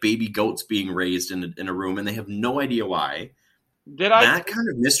there's like baby goats being raised in a room and they have no idea why. That kind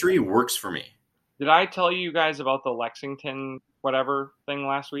of mystery works for me. Did I tell you guys about the Lexington whatever thing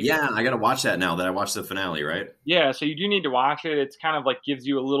last week? Yeah, I got to watch that now that I watched the finale, right? Yeah, so you do need to watch it. It's kind of like gives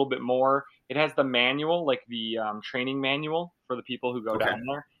you a little bit more. It has the manual, like the training manual for the people who go down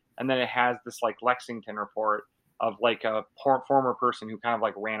there. And then it has this like Lexington report of like a former person who kind of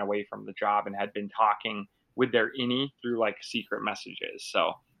like ran away from the job and had been talking with their innie through like secret messages.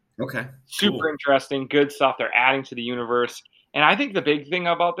 So super interesting, good stuff. They're adding to the universe. And I think the big thing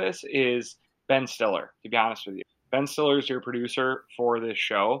about this is Ben Stiller, to be honest with you. Ben Stiller is your producer for this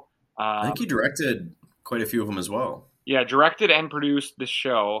show. I think he directed quite a few of them as well. Yeah, directed and produced this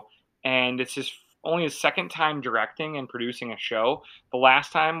show. And it's only his second time directing and producing a show. The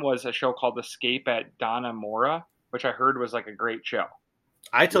last time was a show called Escape at Dannemora, which I heard was like a great show.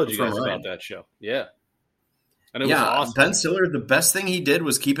 I told you guys about that show. Yeah. And it was awesome. Ben Stiller, the best thing he did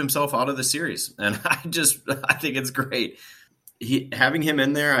was keep himself out of the series. And I think it's great. Having him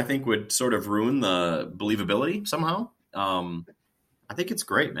in there, I think, would sort of ruin the believability somehow. I think it's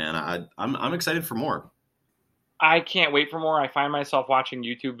great, man. I'm excited for more. I can't wait for more. I find myself watching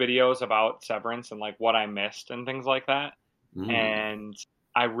YouTube videos about Severance and like what I missed and things like that. And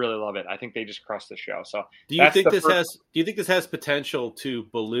I really love it. I think they just crushed the show. So do you think this has potential to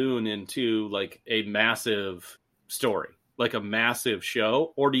balloon into like a massive story, like a massive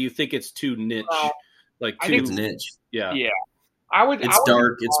show, or do you think it's too niche? I think it's niche. Yeah. It's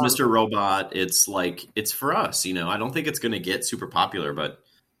dark. It's Mr. Robot. It's like, it's for us, you know. I don't think it's going to get super popular, but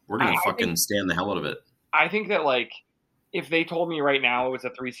we're going to fucking stand the hell out of it. I think that, like, if they told me right now it was a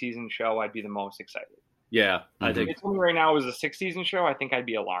 3-season show, I'd be the most excited. Yeah, I think. If they told me right now it was a 6-season show, I think I'd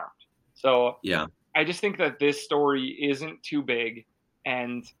be alarmed. So yeah, I just think that this story isn't too big.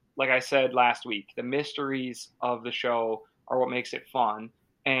 And like I said last week, the mysteries of the show are what makes it fun.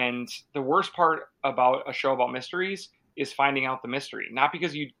 And the worst part about a show about mysteries is finding out the mystery, not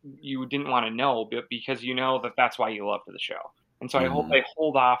because you didn't want to know, but because you know that that's why you love the show. And so I hope they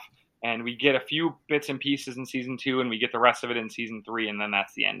hold off and we get a few bits and pieces in season 2 and we get the rest of it in season 3, and then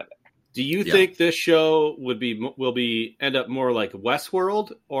that's the end of it. Do you think this show will end up more like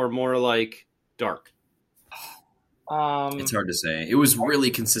Westworld or more like Dark? It's hard to say. It was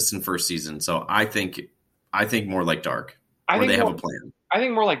really consistent first season, so I think more like Dark. Where they have a plan. I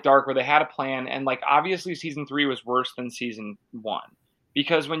think more like Dark, where they had a plan, and like obviously season 3 was worse than season 1.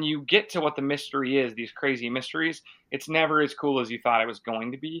 Because when you get to what the mystery is, these crazy mysteries, it's never as cool as you thought it was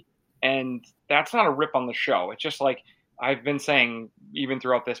going to be. And that's not a rip on the show. It's just like I've been saying even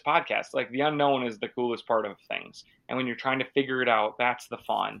throughout this podcast, like the unknown is the coolest part of things. And when you're trying to figure it out, that's the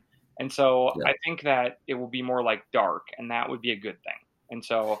fun. And so I think that it will be more like Dark, and that would be a good thing. And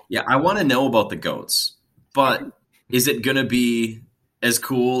so I want to know about the goats, but is it going to be as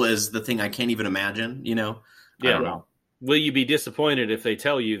cool as the thing I can't even imagine, you know? Yeah. I don't know. Will you be disappointed if they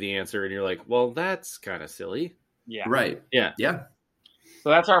tell you the answer and you're like, well, that's kind of silly? Yeah. Right. Yeah. Yeah. So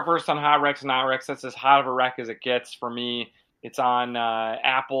that's our first on Hot Recs and Not Recs. That's as hot of a rec as it gets for me. It's on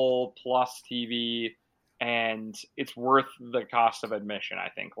Apple Plus TV, and it's worth the cost of admission, I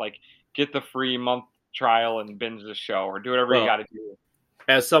think. Like, get the free month trial and binge the show, or do whatever you got to do.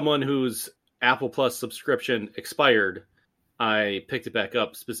 As someone whose Apple Plus subscription expired, I picked it back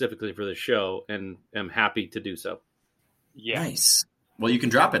up specifically for the show and am happy to do so. Yeah. Nice. Well, you can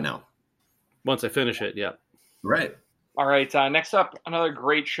drop it now. Once I finish it, yeah. Right. All right. Next up, another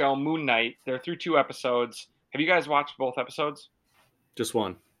great show, Moon Knight. They're through 2 episodes. Have you guys watched both episodes? Just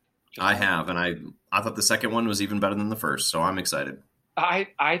one. I have, and I thought the second one was even better than the first, so I'm excited.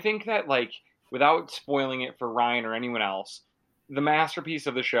 I think that, like, without spoiling it for Ryan or anyone else, the masterpiece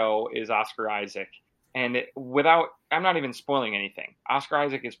of the show is Oscar Isaac. And I'm not even spoiling anything. Oscar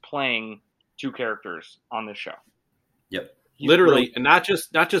Isaac is playing 2 characters on this show. Yep. Literally, and not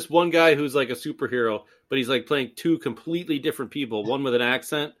just one guy who's like a superhero, but he's like playing 2 completely different people, one with an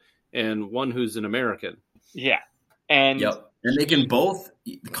accent and one who's an American. Yeah. And and they can both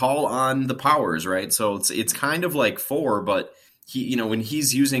call on the powers, right? So it's kind of like 4, but he, you know, when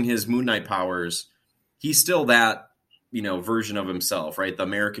he's using his Moon Knight powers, he's still that, you know, version of himself, right? The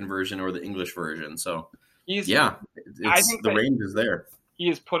American version or the English version. So I think the range is there. He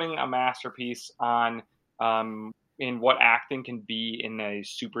is putting a masterpiece on in what acting can be in a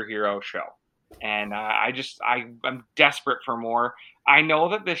superhero show. And I'm desperate for more. I know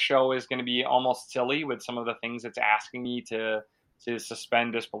that this show is going to be almost silly with some of the things it's asking me to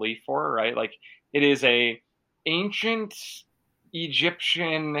suspend disbelief for, right? Like, it is a ancient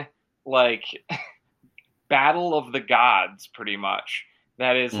Egyptian, like, battle of the gods, pretty much.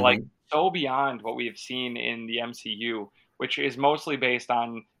 That is like so beyond what we have seen in the MCU, which is mostly based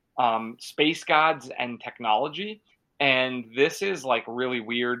on space gods and technology. And this is like really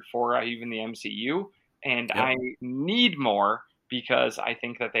weird for even the MCU. And I need more, because I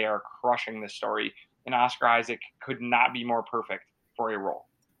think that they are crushing this story. And Oscar Isaac could not be more perfect for a role.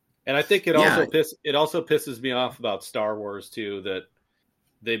 And I think it also pisses me off about Star Wars too, that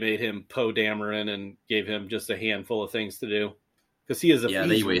they made him Poe Dameron and gave him just a handful of things to do, because he's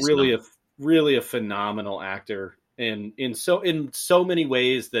really a phenomenal actor, and in so many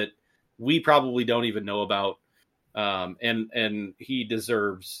ways that we probably don't even know about. And he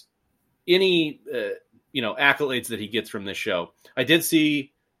deserves any accolades that he gets from this show. I did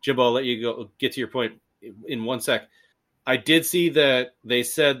see, Jimbo, I'll let you get to your point in one sec. I did see that they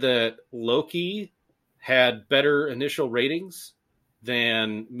said that Loki had better initial ratings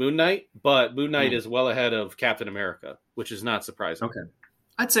than Moon Knight, but Moon Knight is well ahead of Captain America, which is not surprising. Okay.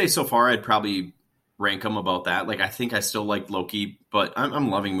 I'd say so far I'd probably rank him about that. Like, I think I still like Loki, but I'm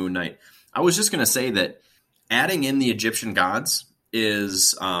loving Moon Knight. I was just going to say that adding in the Egyptian gods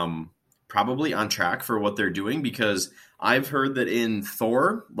is probably on track for what they're doing, because I've heard that in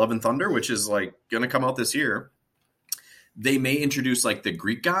Thor, Love and Thunder, which is like going to come out this year, they may introduce like the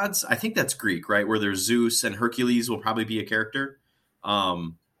Greek gods. I think that's Greek, right? Where there's Zeus and Hercules will probably be a character.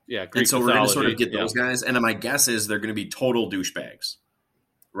 Yeah, and Greek so we're going to sort of mythology, get those guys. And my guess is they're going to be total douchebags,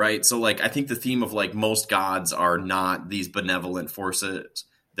 right? So like I think the theme of like most gods are not these benevolent forces.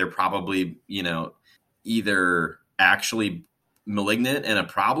 They're probably, either actually malignant and a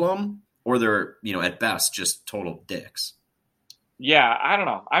problem, or they're, at best just total dicks. Yeah, I don't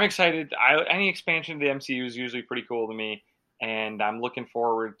know. I'm excited. Any expansion of the MCU is usually pretty cool to me, and I'm looking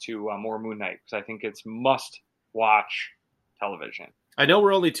forward to more Moon Knight because I think it's must-watch television. I know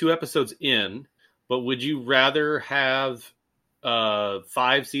we're only 2 episodes in, but would you rather have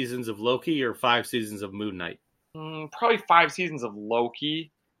 5 seasons of Loki or 5 seasons of Moon Knight? Probably 5 seasons of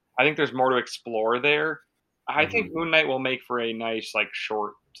Loki. I think there's more to explore there. I think Moon Knight will make for a nice, like,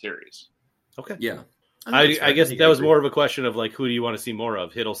 short series. Okay. Yeah. I guess that was more of a question of like, who do you want to see more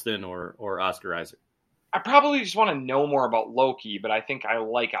of, Hiddleston or Oscar Isaac? I probably just want to know more about Loki, but I think I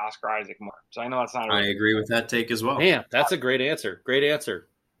like Oscar Isaac more. So I know that's not. I agree with that take as well. Man, that's a great answer. Great answer.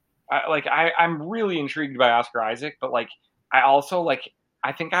 I'm really intrigued by Oscar Isaac, but like I also like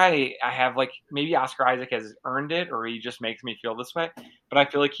I think I have like maybe Oscar Isaac has earned it, or he just makes me feel this way. But I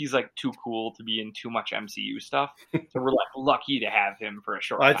feel like he's like too cool to be in too much MCU stuff. So we're like lucky to have him for a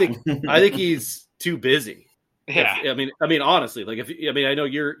short time. I think he's too busy. Yeah. I mean, honestly, like I know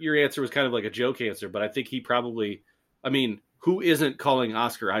your answer was kind of like a joke answer, but I think he probably, who isn't calling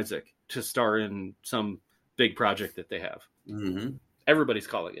Oscar Isaac to star in some big project that they have? Mm-hmm. Everybody's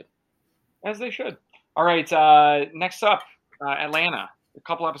calling him. As they should. All right. Next up, Atlanta. A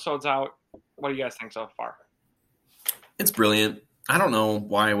couple episodes out. What do you guys think so far? It's brilliant. I don't know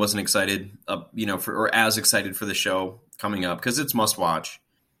why I wasn't excited, or as excited for the show coming up, because it's must watch.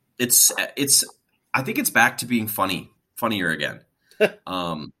 I think it's back to being funnier again.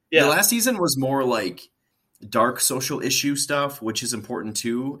 The last season was more like dark social issue stuff, which is important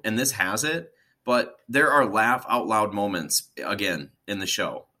too, and this has it. But there are laugh out loud moments again in the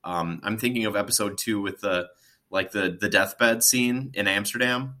show. I'm thinking of episode 2 with the deathbed scene in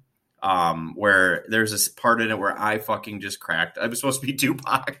Amsterdam, where there's this part in it where I fucking just cracked. I was supposed to be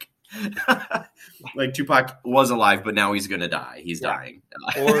Tupac. Like Tupac was alive, but now he's gonna die. He's dying.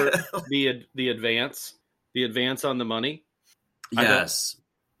 Or the advance on the money. Yes.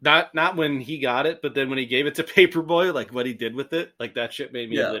 Not when he got it, but then when he gave it to Paperboy, like what he did with it, like that shit made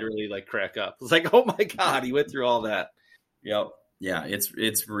me literally like crack up. It's like, oh my god, he went through all that. Yep. Yeah,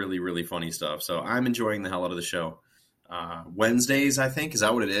 it's really, really funny stuff. So I'm enjoying the hell out of the show. Wednesdays, I think, is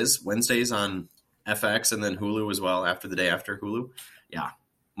that what it is? Wednesdays on FX and then Hulu as well after the day after Hulu. Yeah,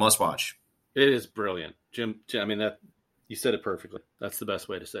 must watch. It is brilliant, Jim. I mean, that you said it perfectly. That's the best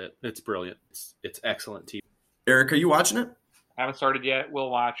way to say it. It's brilliant. It's excellent TV. Eric, are you watching it? I haven't started yet. We'll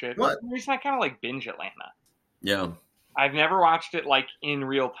watch it. What? For some reason, I kind of like binge Atlanta. Yeah. I've never watched it like in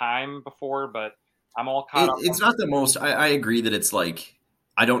real time before, but I'm all caught up. It's not the most. I agree that it's like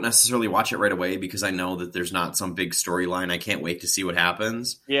I don't necessarily watch it right away because I know that there's not some big storyline. I can't wait to see what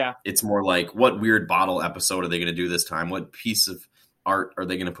happens. Yeah. It's more like what weird bottle episode are they going to do this time? What piece of art are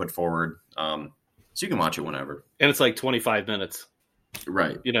they going to put forward? So you can watch it whenever. And it's like 25 minutes.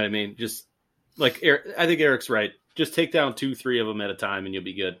 Right. You know what I mean? Just like I think Eric's right. Just take down 2-3 of them at a time and you'll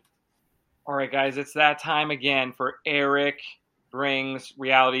be good. All right, guys, it's that time again for Eric brings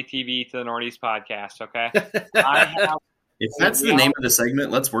reality TV to the Northeast podcast, okay? If that's the name of the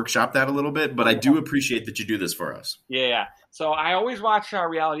segment, let's workshop that a little bit, but I do appreciate that you do this for us. Yeah. So I always watch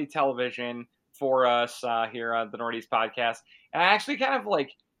reality television for us here on the Northeast podcast. And I actually kind of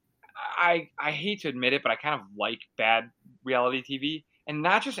like, I hate to admit it, but I kind of like bad reality TV. And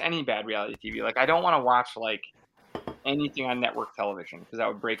not just any bad reality TV. Like, I don't want to watch, like, anything on network television because that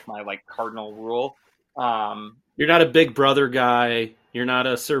would break my, like, cardinal rule. You're not a Big Brother guy. You're not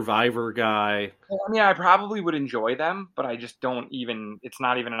a Survivor guy. I mean, I probably would enjoy them, but I just don't even. It's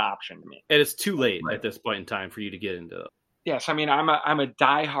not even an option to me. And it's too late at this point in time for you to get into them. Yes, I mean, I'm a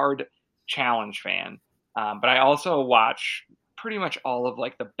diehard challenge fan, but I also watch pretty much all of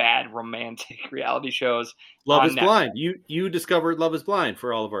like the bad romantic reality shows. Love is Blind. You discovered Love is Blind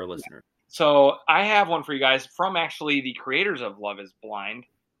for all of our listeners. So I have one for you guys from actually the creators of Love is Blind,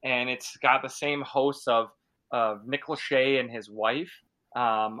 and it's got the same hosts of Nick Lachey and his wife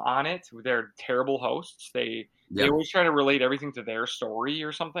on it. They're terrible hosts. They always try to relate everything to their story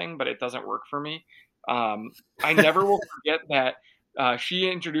or something, but it doesn't work for me. I never will forget that she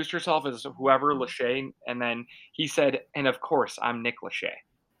introduced herself as whoever Lachey, and then he said, "And of course, I'm Nick Lachey."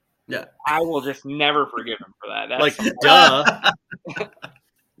 Yeah, I will just never forgive him for that. That's like, duh.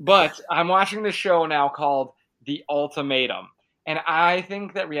 But I'm watching this show now called The Ultimatum, and I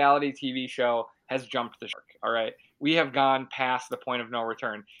think that reality TV show has jumped the shark. All right, we have gone past the point of no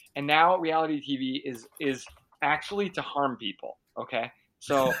return, and now reality TV is actually to harm people. Okay,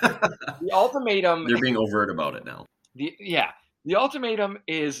 so the ultimatum. They're being overt about it now. The ultimatum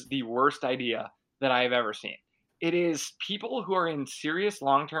is the worst idea that I've ever seen. It is people who are in serious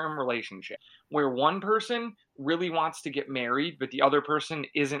long-term relationships where one person really wants to get married, but the other person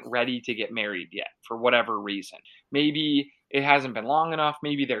isn't ready to get married yet for whatever reason. Maybe it hasn't been long enough.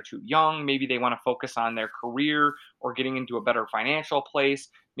 Maybe they're too young. Maybe they want to focus on their career or getting into a better financial place.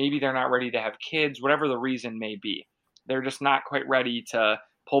 Maybe they're not ready to have kids, whatever the reason may be. They're just not quite ready to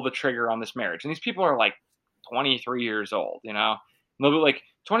pull the trigger on this marriage. And these people are like 23 years old, you know? And they'll be like,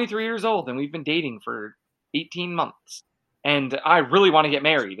 23 years old, and we've been dating for 18 months. And I really want to get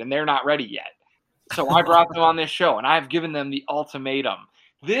married, and they're not ready yet. So I brought them on this show, and I've given them the ultimatum.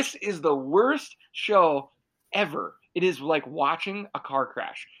 This is the worst show ever. It is like watching a car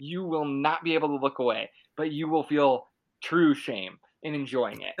crash. You will not be able to look away, but you will feel true shame in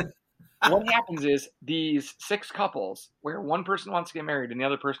enjoying it. What happens is these 6 couples where one person wants to get married and the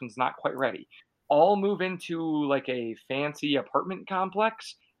other person's not quite ready all move into like a fancy apartment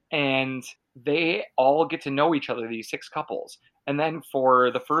complex, and they all get to know each other, these 6 couples. And then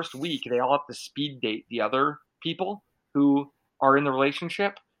for the first week, they all have to speed date the other people who are in the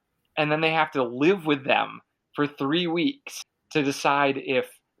relationship. And then they have to live with them for 3 weeks to decide if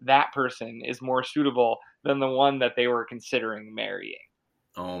that person is more suitable than the one that they were considering marrying.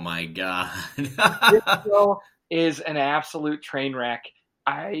 Oh my God. This show is an absolute train wreck.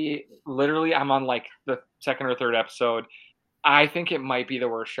 I'm on like the 2nd or 3rd episode. I think it might be the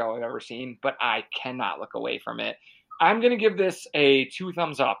worst show I've ever seen, but I cannot look away from it. I'm going to give this a 2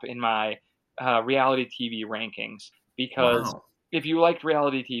 thumbs up in my reality TV rankings, because if you liked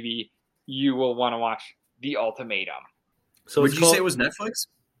reality TV, you will want to watch The Ultimatum. So would you say it was Netflix?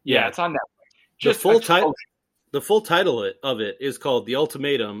 Yeah, it's on Netflix. The full title of it is called The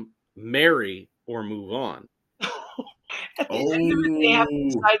Ultimatum: Marry or Move On. At the end of it, they have to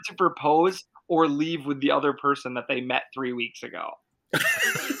decide to propose or leave with the other person that they met 3 weeks ago.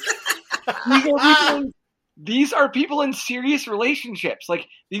 These are people in serious relationships. Like,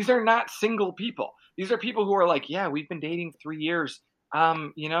 these are not single people. These are people who are like, yeah, we've been dating 3 years.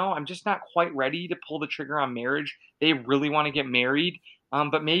 I'm just not quite ready to pull the trigger on marriage. They really want to get married.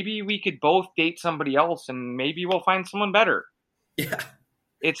 But maybe we could both date somebody else and maybe we'll find someone better. Yeah.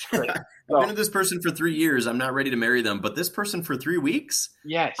 It's great. I've been with this person for 3 years. I'm not ready to marry them, but this person for 3 weeks?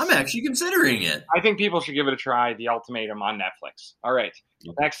 Yes. I'm actually considering it. I think people should give it a try. The Ultimatum on Netflix. All right.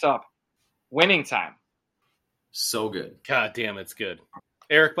 Next up, Winning Time. So good. God damn, it's good.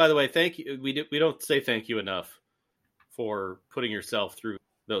 Eric, by the way, thank you. We don't say thank you enough for putting yourself through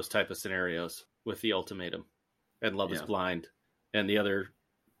those type of scenarios with The Ultimatum and Love is Blind and the other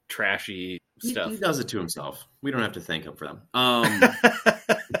trashy stuff. He does it to himself. We don't have to thank him for them.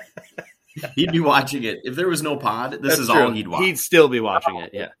 He'd be watching it. If there was no pod, this is all he'd watch. He'd still be watching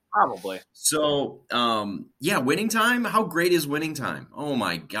it, yeah. Probably. So, Winning Time? How great is Winning Time? Oh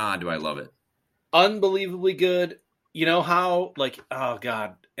my God, do I love it. Unbelievably good. You know how, oh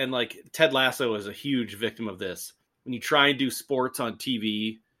God, and Ted Lasso is a huge victim of this. When you try and do sports on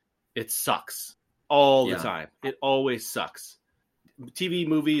TV, it sucks all the time. It always sucks. TV,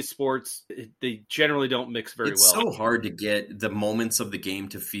 movies, sports, they generally don't mix very well. It's so hard to get the moments of the game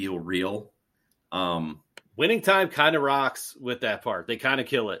to feel real. Winning Time kind of rocks with that part. They kind of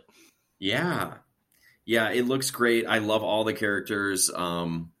kill it. Yeah. Yeah, it looks great. I love all the characters.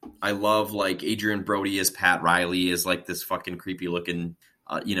 I love Adrian Brody as Pat Riley is this fucking creepy looking,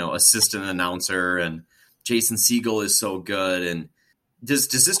 assistant announcer, and Jason Segel is so good. And does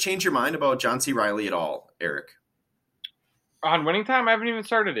this change your mind about John C. Reilly at all, Eric? On Winning Time, I haven't even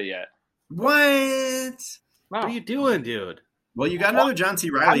started it yet. What? No. What are you doing, dude? Well, you got another John C.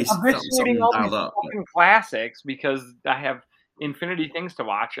 Reilly something dialed up. Fucking classics because I have infinity things to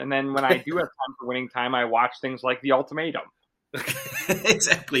watch, and then when I do have time for Winning Time, I watch things like The Ultimatum.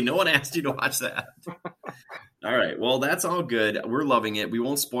 Exactly. No one asked you to watch that. All right. Well, that's all good. We're loving it. We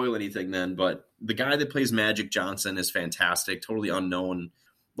won't spoil anything then, but the guy that plays Magic Johnson is fantastic. Totally unknown.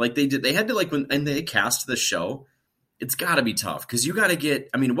 They had to when they cast the show. It's got to be tough because you got to get.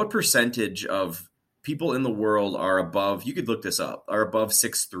 I mean, what percentage of people in the world are above? You could look this up. Are above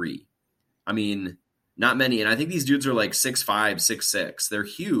 6'3"? I mean, not many. And I think these dudes are 6'5", 6'6". They're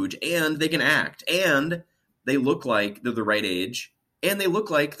huge, and they can act, and they look like they're the right age, and they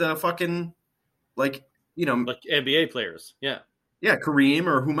look like the fucking like NBA players. Yeah, Kareem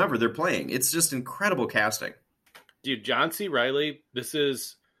or whomever they're playing. It's just incredible casting. Dude, John C. Reilly, this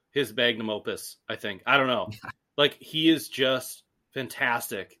is his magnum opus. I think. I don't know. He is just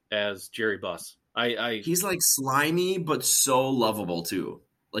fantastic as Jerry Buss. He's slimy, but so lovable too.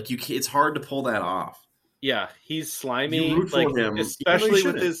 It's hard to pull that off. Yeah, he's slimy. You root for him, even though especially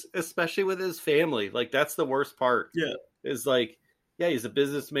you with his family. Like that's the worst part. Yeah. Is like, yeah, he's a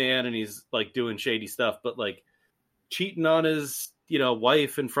businessman and he's like doing shady stuff, but like cheating on his,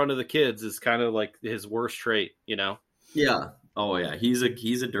 wife in front of the kids is kind of like his worst trait, Yeah. Oh yeah, he's a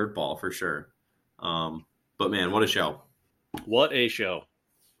dirtball for sure. But man, what a show! What a show!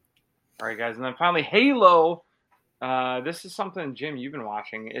 All right, guys, and then finally Halo. This is something, Jim, you've been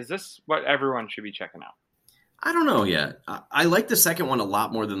watching. Is this what everyone should be checking out? I don't know yet. I like the second one a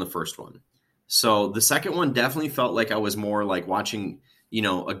lot more than the first one. So the second one definitely felt like I was more like watching,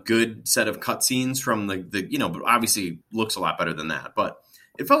 a good set of cutscenes from the but obviously looks a lot better than that. But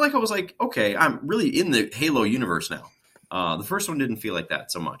it felt like I was like, okay, I'm really in the Halo universe now. The first one didn't feel like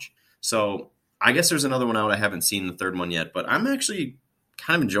that so much. So I guess there's another one out. I haven't seen the third one yet, but I'm actually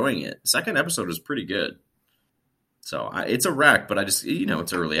kind of enjoying it. The second episode was pretty good. So it's a wreck, but I just,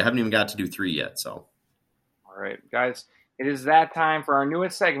 it's early. I haven't even got to do 3 yet. So. All right, guys, it is that time for our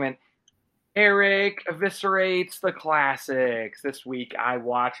newest segment. Eric eviscerates the classics. This week I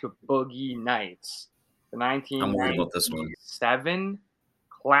watched Boogie Nights, the 1997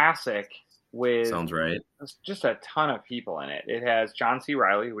 classic with sounds right. Just a ton of people in it. It has John C.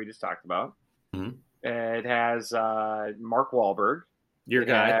 Reilly, who we just talked about. Mm-hmm. It has Mark Wahlberg, your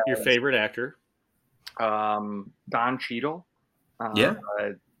favorite actor, Don Cheadle. Yeah.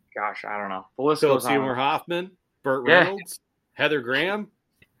 Gosh, I don't know. The list Philip goes on. Seymour Hoffman, Burt Reynolds, Heather Graham.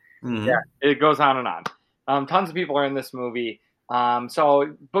 Mm-hmm. Yeah, it goes on and on. Tons of people are in this movie.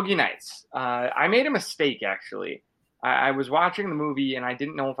 So Boogie Nights. I made a mistake, actually. I was watching the movie, and I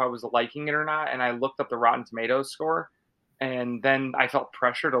didn't know if I was liking it or not, and I looked up the Rotten Tomatoes score, and then I felt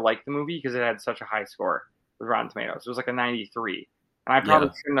pressure to like the movie because it had such a high score with Rotten Tomatoes. It was like a 93. And I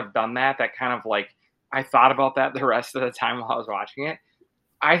probably shouldn't have done that. That kind of like, I thought about that the rest of the time while I was watching it.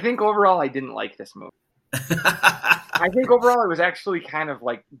 I think overall I didn't like this movie. I think overall it was actually kind of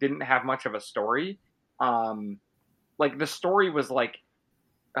like didn't have much of a story. Like the story was like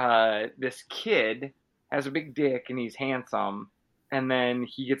this kid has a big dick and he's handsome, and then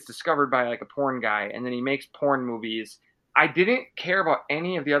he gets discovered by like a porn guy, and then he makes porn movies. I didn't care about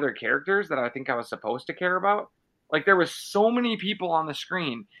any of the other characters that I think I was supposed to care about. Like there was so many people on the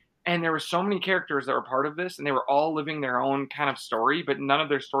screen. And there were so many characters that were part of this, and they were all living their own kind of story, but none of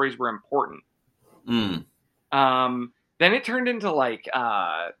their stories were important. Mm. Then it turned into like,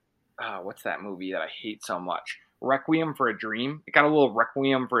 what's that movie that I hate so much? Requiem for a Dream. It got a little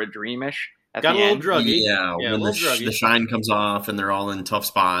Requiem for a Dream-ish at got the a little end. druggy. Yeah, when the shine comes off, and they're all in tough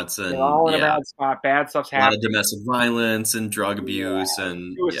spots, and They're all in a bad spot. Bad stuff's a lot happening. of domestic violence and drug abuse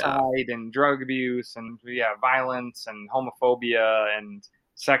and suicide and drug abuse and violence and homophobia and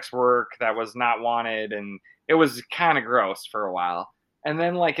sex work that was not wanted, and it was kind of gross for a while. And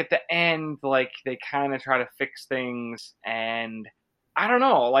then like at the end, like they kind of try to fix things, and I don't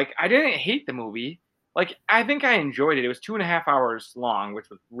know, like I didn't hate the movie. Like I think I enjoyed it. It was 2.5 hours long, which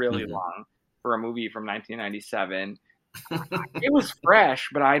was really long for a movie from 1997. It was fresh,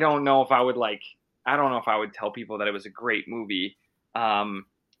 but I don't know if I would tell people that it was a great movie. I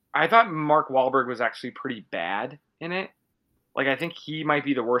thought Mark Wahlberg was actually pretty bad in it. Like, I think he might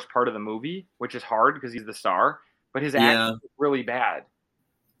be the worst part of the movie, which is hard because he's the star, but his acting is really bad.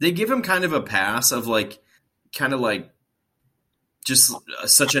 They give him kind of a pass of just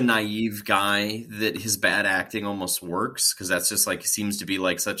such a naive guy that his bad acting almost works, because that's just like seems to be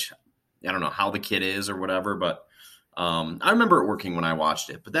like such, I don't know how the kid is or whatever, but I remember it working when I watched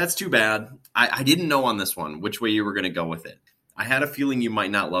it, but that's too bad. I didn't know on this one which way you were going to go with it. I had a feeling you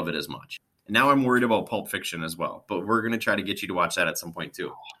might not love it as much. Now I'm worried about Pulp Fiction as well, but we're going to try to get you to watch that at some point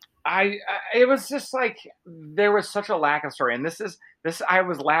too. It was just like there was such a lack of story, and this I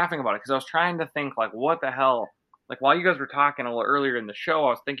was laughing about it because I was trying to think like, what the hell? Like while you guys were talking a little earlier in the show,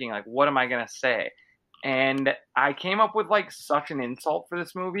 I was thinking like, what am I going to say? And I came up with like such an insult for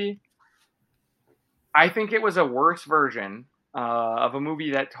this movie. I think it was a worse version of a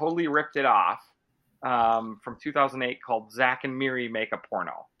movie that totally ripped it off from 2008 called Zack and Miri Make a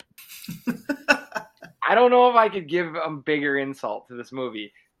Porno. I don't know if I could give a bigger insult to this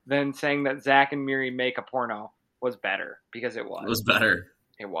movie than saying that Zack and Miri Make a Porno was better, because it was. It was better.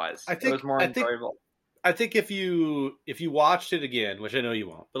 It was. It was more enjoyable. I think if you watched it again, which I know you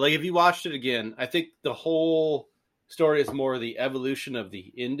won't, but like if you watched it again, I think the whole story is more the evolution of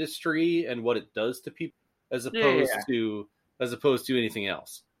the industry and what it does to people as opposed to anything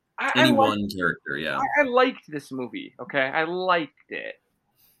else. One character, yeah. I liked this movie, okay? I liked it.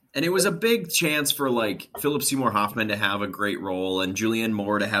 And it was a big chance for like Philip Seymour Hoffman to have a great role and Julianne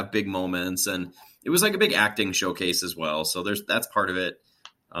Moore to have big moments, and it was like a big acting showcase as well. So that's part of it.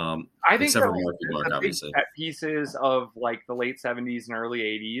 I think except that for Marky Mark, the big obviously. pet pieces of like the late 70s and early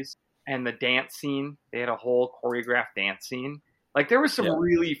 80s and the dance scene, they had a whole choreographed dance scene. Like there was some Yeah.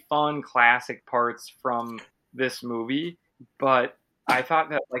 really fun classic parts from this movie, but I thought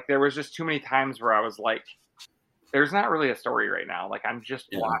that like there was just too many times where I was like, there's not really a story right now. Like I'm just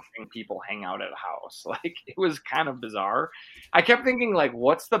Yeah. watching people hang out at a house. Like it was kind of bizarre. I kept thinking like,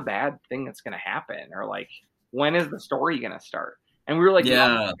 what's the bad thing that's going to happen? Or like, when is the story going to start? And we were like, Yeah.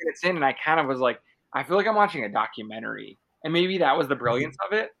 90 minutes in, and I kind of was like, I feel like I'm watching a documentary. And maybe that was the brilliance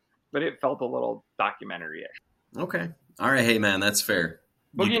of it, but it felt a little documentary-ish. Okay. All right. Hey, man, that's fair.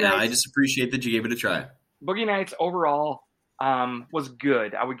 Boogie I Nights. just appreciate that you gave it a try. Boogie Nights overall was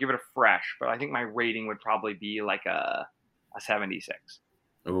good. I would give it a fresh, but I think my rating would probably be like a 76.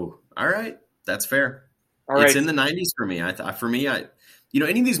 Oh, all right. That's fair. All right. It's in the 90s for me.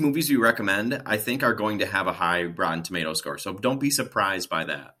 Any of these movies we recommend, I think are going to have a high Rotten Tomato score. So don't be surprised by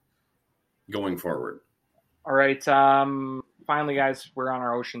that going forward. All right. Finally, guys, we're on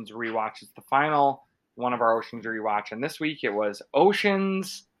our Oceans rewatch. It's the final one of our Oceans rewatch, and this week it was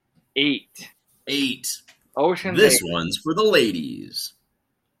Oceans 8. 8. Oceans This 8. one's for the ladies.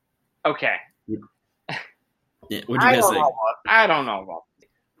 Okay. Yeah, what'd you guys think? I don't know about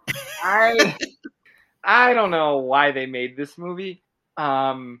I don't know why they made this movie.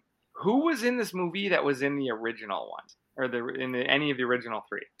 Who was in this movie that was in the original ones, or any of the original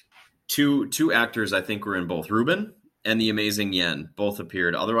three? Two actors I think were in both. Ruben and the amazing Yen both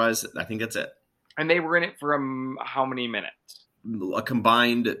appeared. Otherwise, I think that's it. And they were in it for how many minutes? A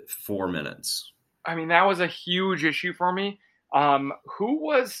combined 4 minutes. I mean, that was a huge issue for me. Who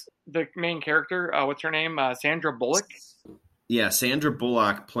was the main character? What's her name? Sandra Bullock? Yeah, Sandra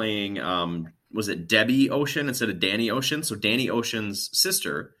Bullock playing, was it Debbie Ocean instead of Danny Ocean? So Danny Ocean's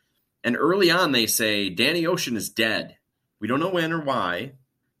sister. And early on they say Danny Ocean is dead. We don't know when or why,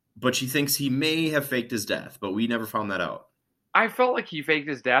 but she thinks he may have faked his death, but we never found that out. I felt like he faked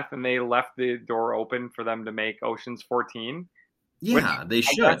his death and they left the door open for them to make Ocean's 14. Yeah, they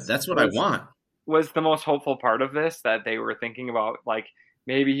should. That's what I want. Was the most hopeful part of this, that they were thinking about, like,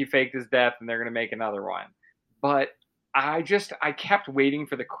 maybe he faked his death and they're going to make another one. But I kept waiting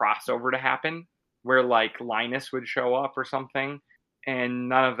for the crossover to happen where, like, Linus would show up or something, and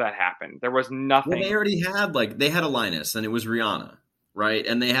none of that happened. There was nothing. Well, they already had, like, they had a Linus, and it was Rihanna, right?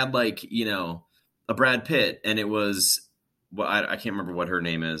 And they had, like, a Brad Pitt, and it was, well, I can't remember what her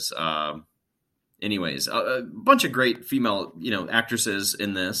name is. Anyways, a bunch of great female, actresses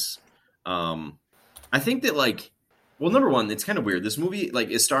in this. I think that, like, well, number one, it's kind of weird. This movie, like,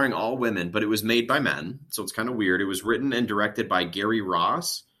 is starring all women, but it was made by men, so it's kind of weird. It was written and directed by Gary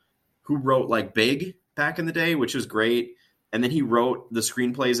Ross, who wrote, like, Big back in the day, which was great. And then he wrote the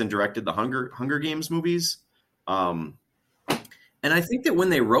screenplays and directed the Hunger Games movies. And I think that when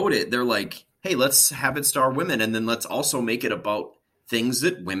they wrote it, they're like, hey, let's have it star women, and then let's also make it about things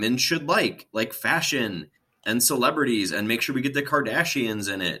that women should like fashion and celebrities, and make sure we get the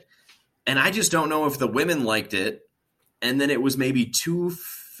Kardashians in it. And I just don't know if the women liked it, and then it was maybe too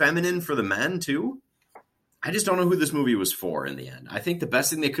feminine for the men too. I just don't know who this movie was for in the end. I think the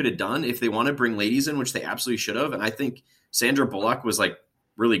best thing they could have done, if they want to bring ladies in, which they absolutely should have, and I think Sandra Bullock was, like,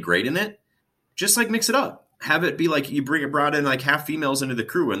 really great in it, just, like, mix it up. Have it be like you brought in, like, half females into the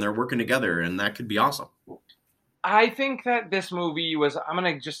crew and they're working together, and that could be awesome. I think that this movie was, I'm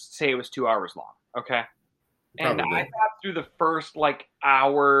going to just say it was 2 hours long, okay? And Probably. I thought through the first, like,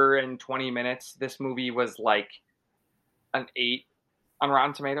 hour and 20 minutes, this movie was, like, an 8 on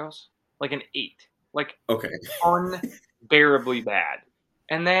Rotten Tomatoes. Like, an 8. Like, okay. Unbearably bad.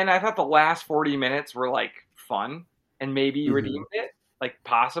 And then I thought the last 40 minutes were, like, fun and maybe redeemed it. Like,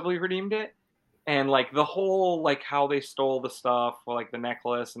 possibly redeemed it. And, like, the whole, like, how they stole the stuff, like, the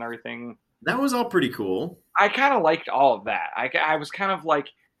necklace and everything. That was all pretty cool. I kind of liked all of that. I was kind of like,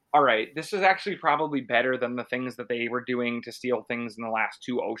 all right, this is actually probably better than the things that they were doing to steal things in the last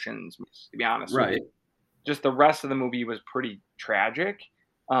two Oceans, to be honest. Right. With you. Just the rest of the movie was pretty tragic.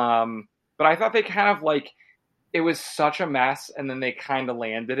 But I thought they kind of, like, it was such a mess, and then they kind of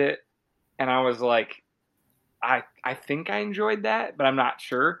landed it. And I was like, I think I enjoyed that, but I'm not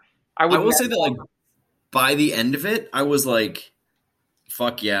sure. I will say that, like, by the end of it, I was like,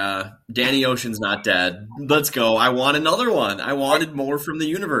 fuck yeah, Danny Ocean's not dead. Let's go. I want another one. I wanted more from the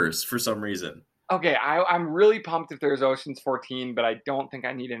universe for some reason. Okay, I'm really pumped if there's Ocean's 14, but I don't think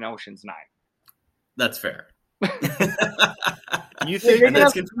I need an Ocean's 9. That's fair. You think and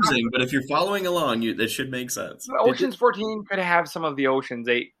that's confusing, but if you're following along, that should make sense. Ocean's 14 could have some of the Ocean's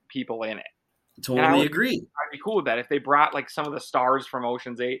 8 people in it. Totally agree. I'd be cool with that if they brought, like, some of the stars from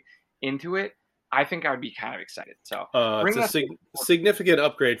Ocean's 8 into it. I think I would be kind of excited. So it's a significant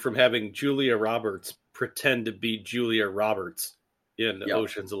upgrade from having Julia Roberts pretend to be Julia Roberts in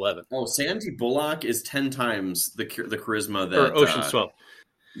Ocean's 11. Oh, Sandy Bullock is 10 times the charisma that Ocean's 12.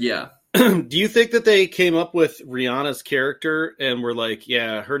 Yeah. Do you think that they came up with Rihanna's character and were like,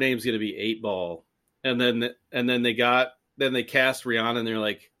 yeah, her name's going to be 8-Ball, and then they cast Rihanna and they're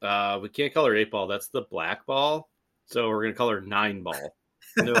like, we can't call her 8-Ball, that's the black ball, so we're going to call her 9-Ball.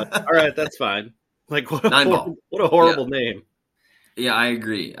 And they're like, all right, that's fine. Like, what a horrible name. Yeah, I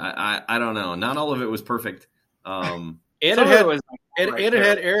agree. I don't know. Not all of it was perfect. And it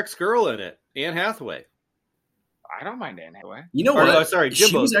had Eric's girl in it, Anne Hathaway. I don't mind Anne Hathaway. You know what? No, sorry,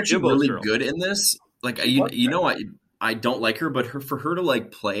 she was actually Jimbo's really girl. good in this. Like, I don't like her, but for her to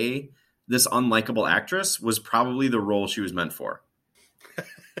like play this unlikable actress was probably the role she was meant for.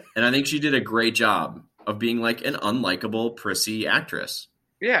 And I think she did a great job of being like an unlikable, prissy actress.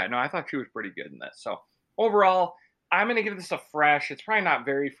 Yeah, no, I thought she was pretty good in this. So overall, I'm going to give this a fresh. It's probably not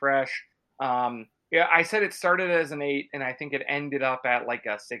very fresh. Yeah, I said it started as an 8, and I think it ended up at like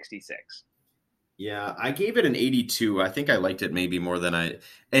a 66. Yeah, I gave it an 82. I think I liked it maybe more than I.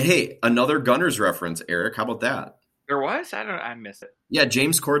 And hey, another Gunners reference, Eric. How about that? There was? I missed it. Yeah,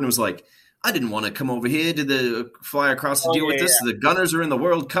 James Corden was like, I didn't want to come over here to fly across to deal with this. Yeah. The Gunners are in the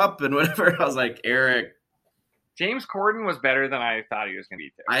World Cup and whatever. I was like, Eric. James Corden was better than I thought he was going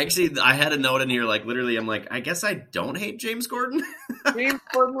to be. I had a note in here, like literally, I'm like, I guess I don't hate James Corden. James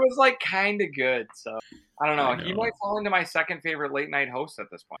Corden was like kind of good, so I don't know. He might fall into my second favorite late night host at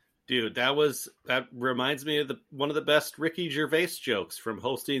this point. Dude, that reminds me of one of the best Ricky Gervais jokes from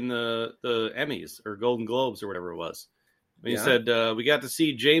hosting the Emmys or Golden Globes or whatever it was. He said, we got to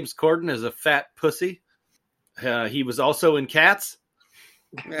see James Corden as a fat pussy. He was also in Cats.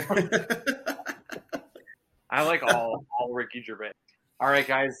 I like all Ricky Gervais. All right,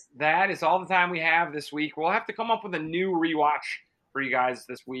 guys, that is all the time we have this week. We'll have to come up with a new rewatch for you guys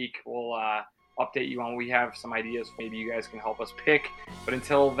this week. We'll update you on. We have some ideas. Maybe you guys can help us pick. But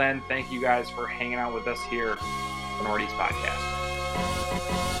until then, thank you guys for hanging out with us here on Northeast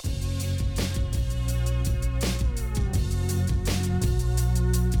Podcast.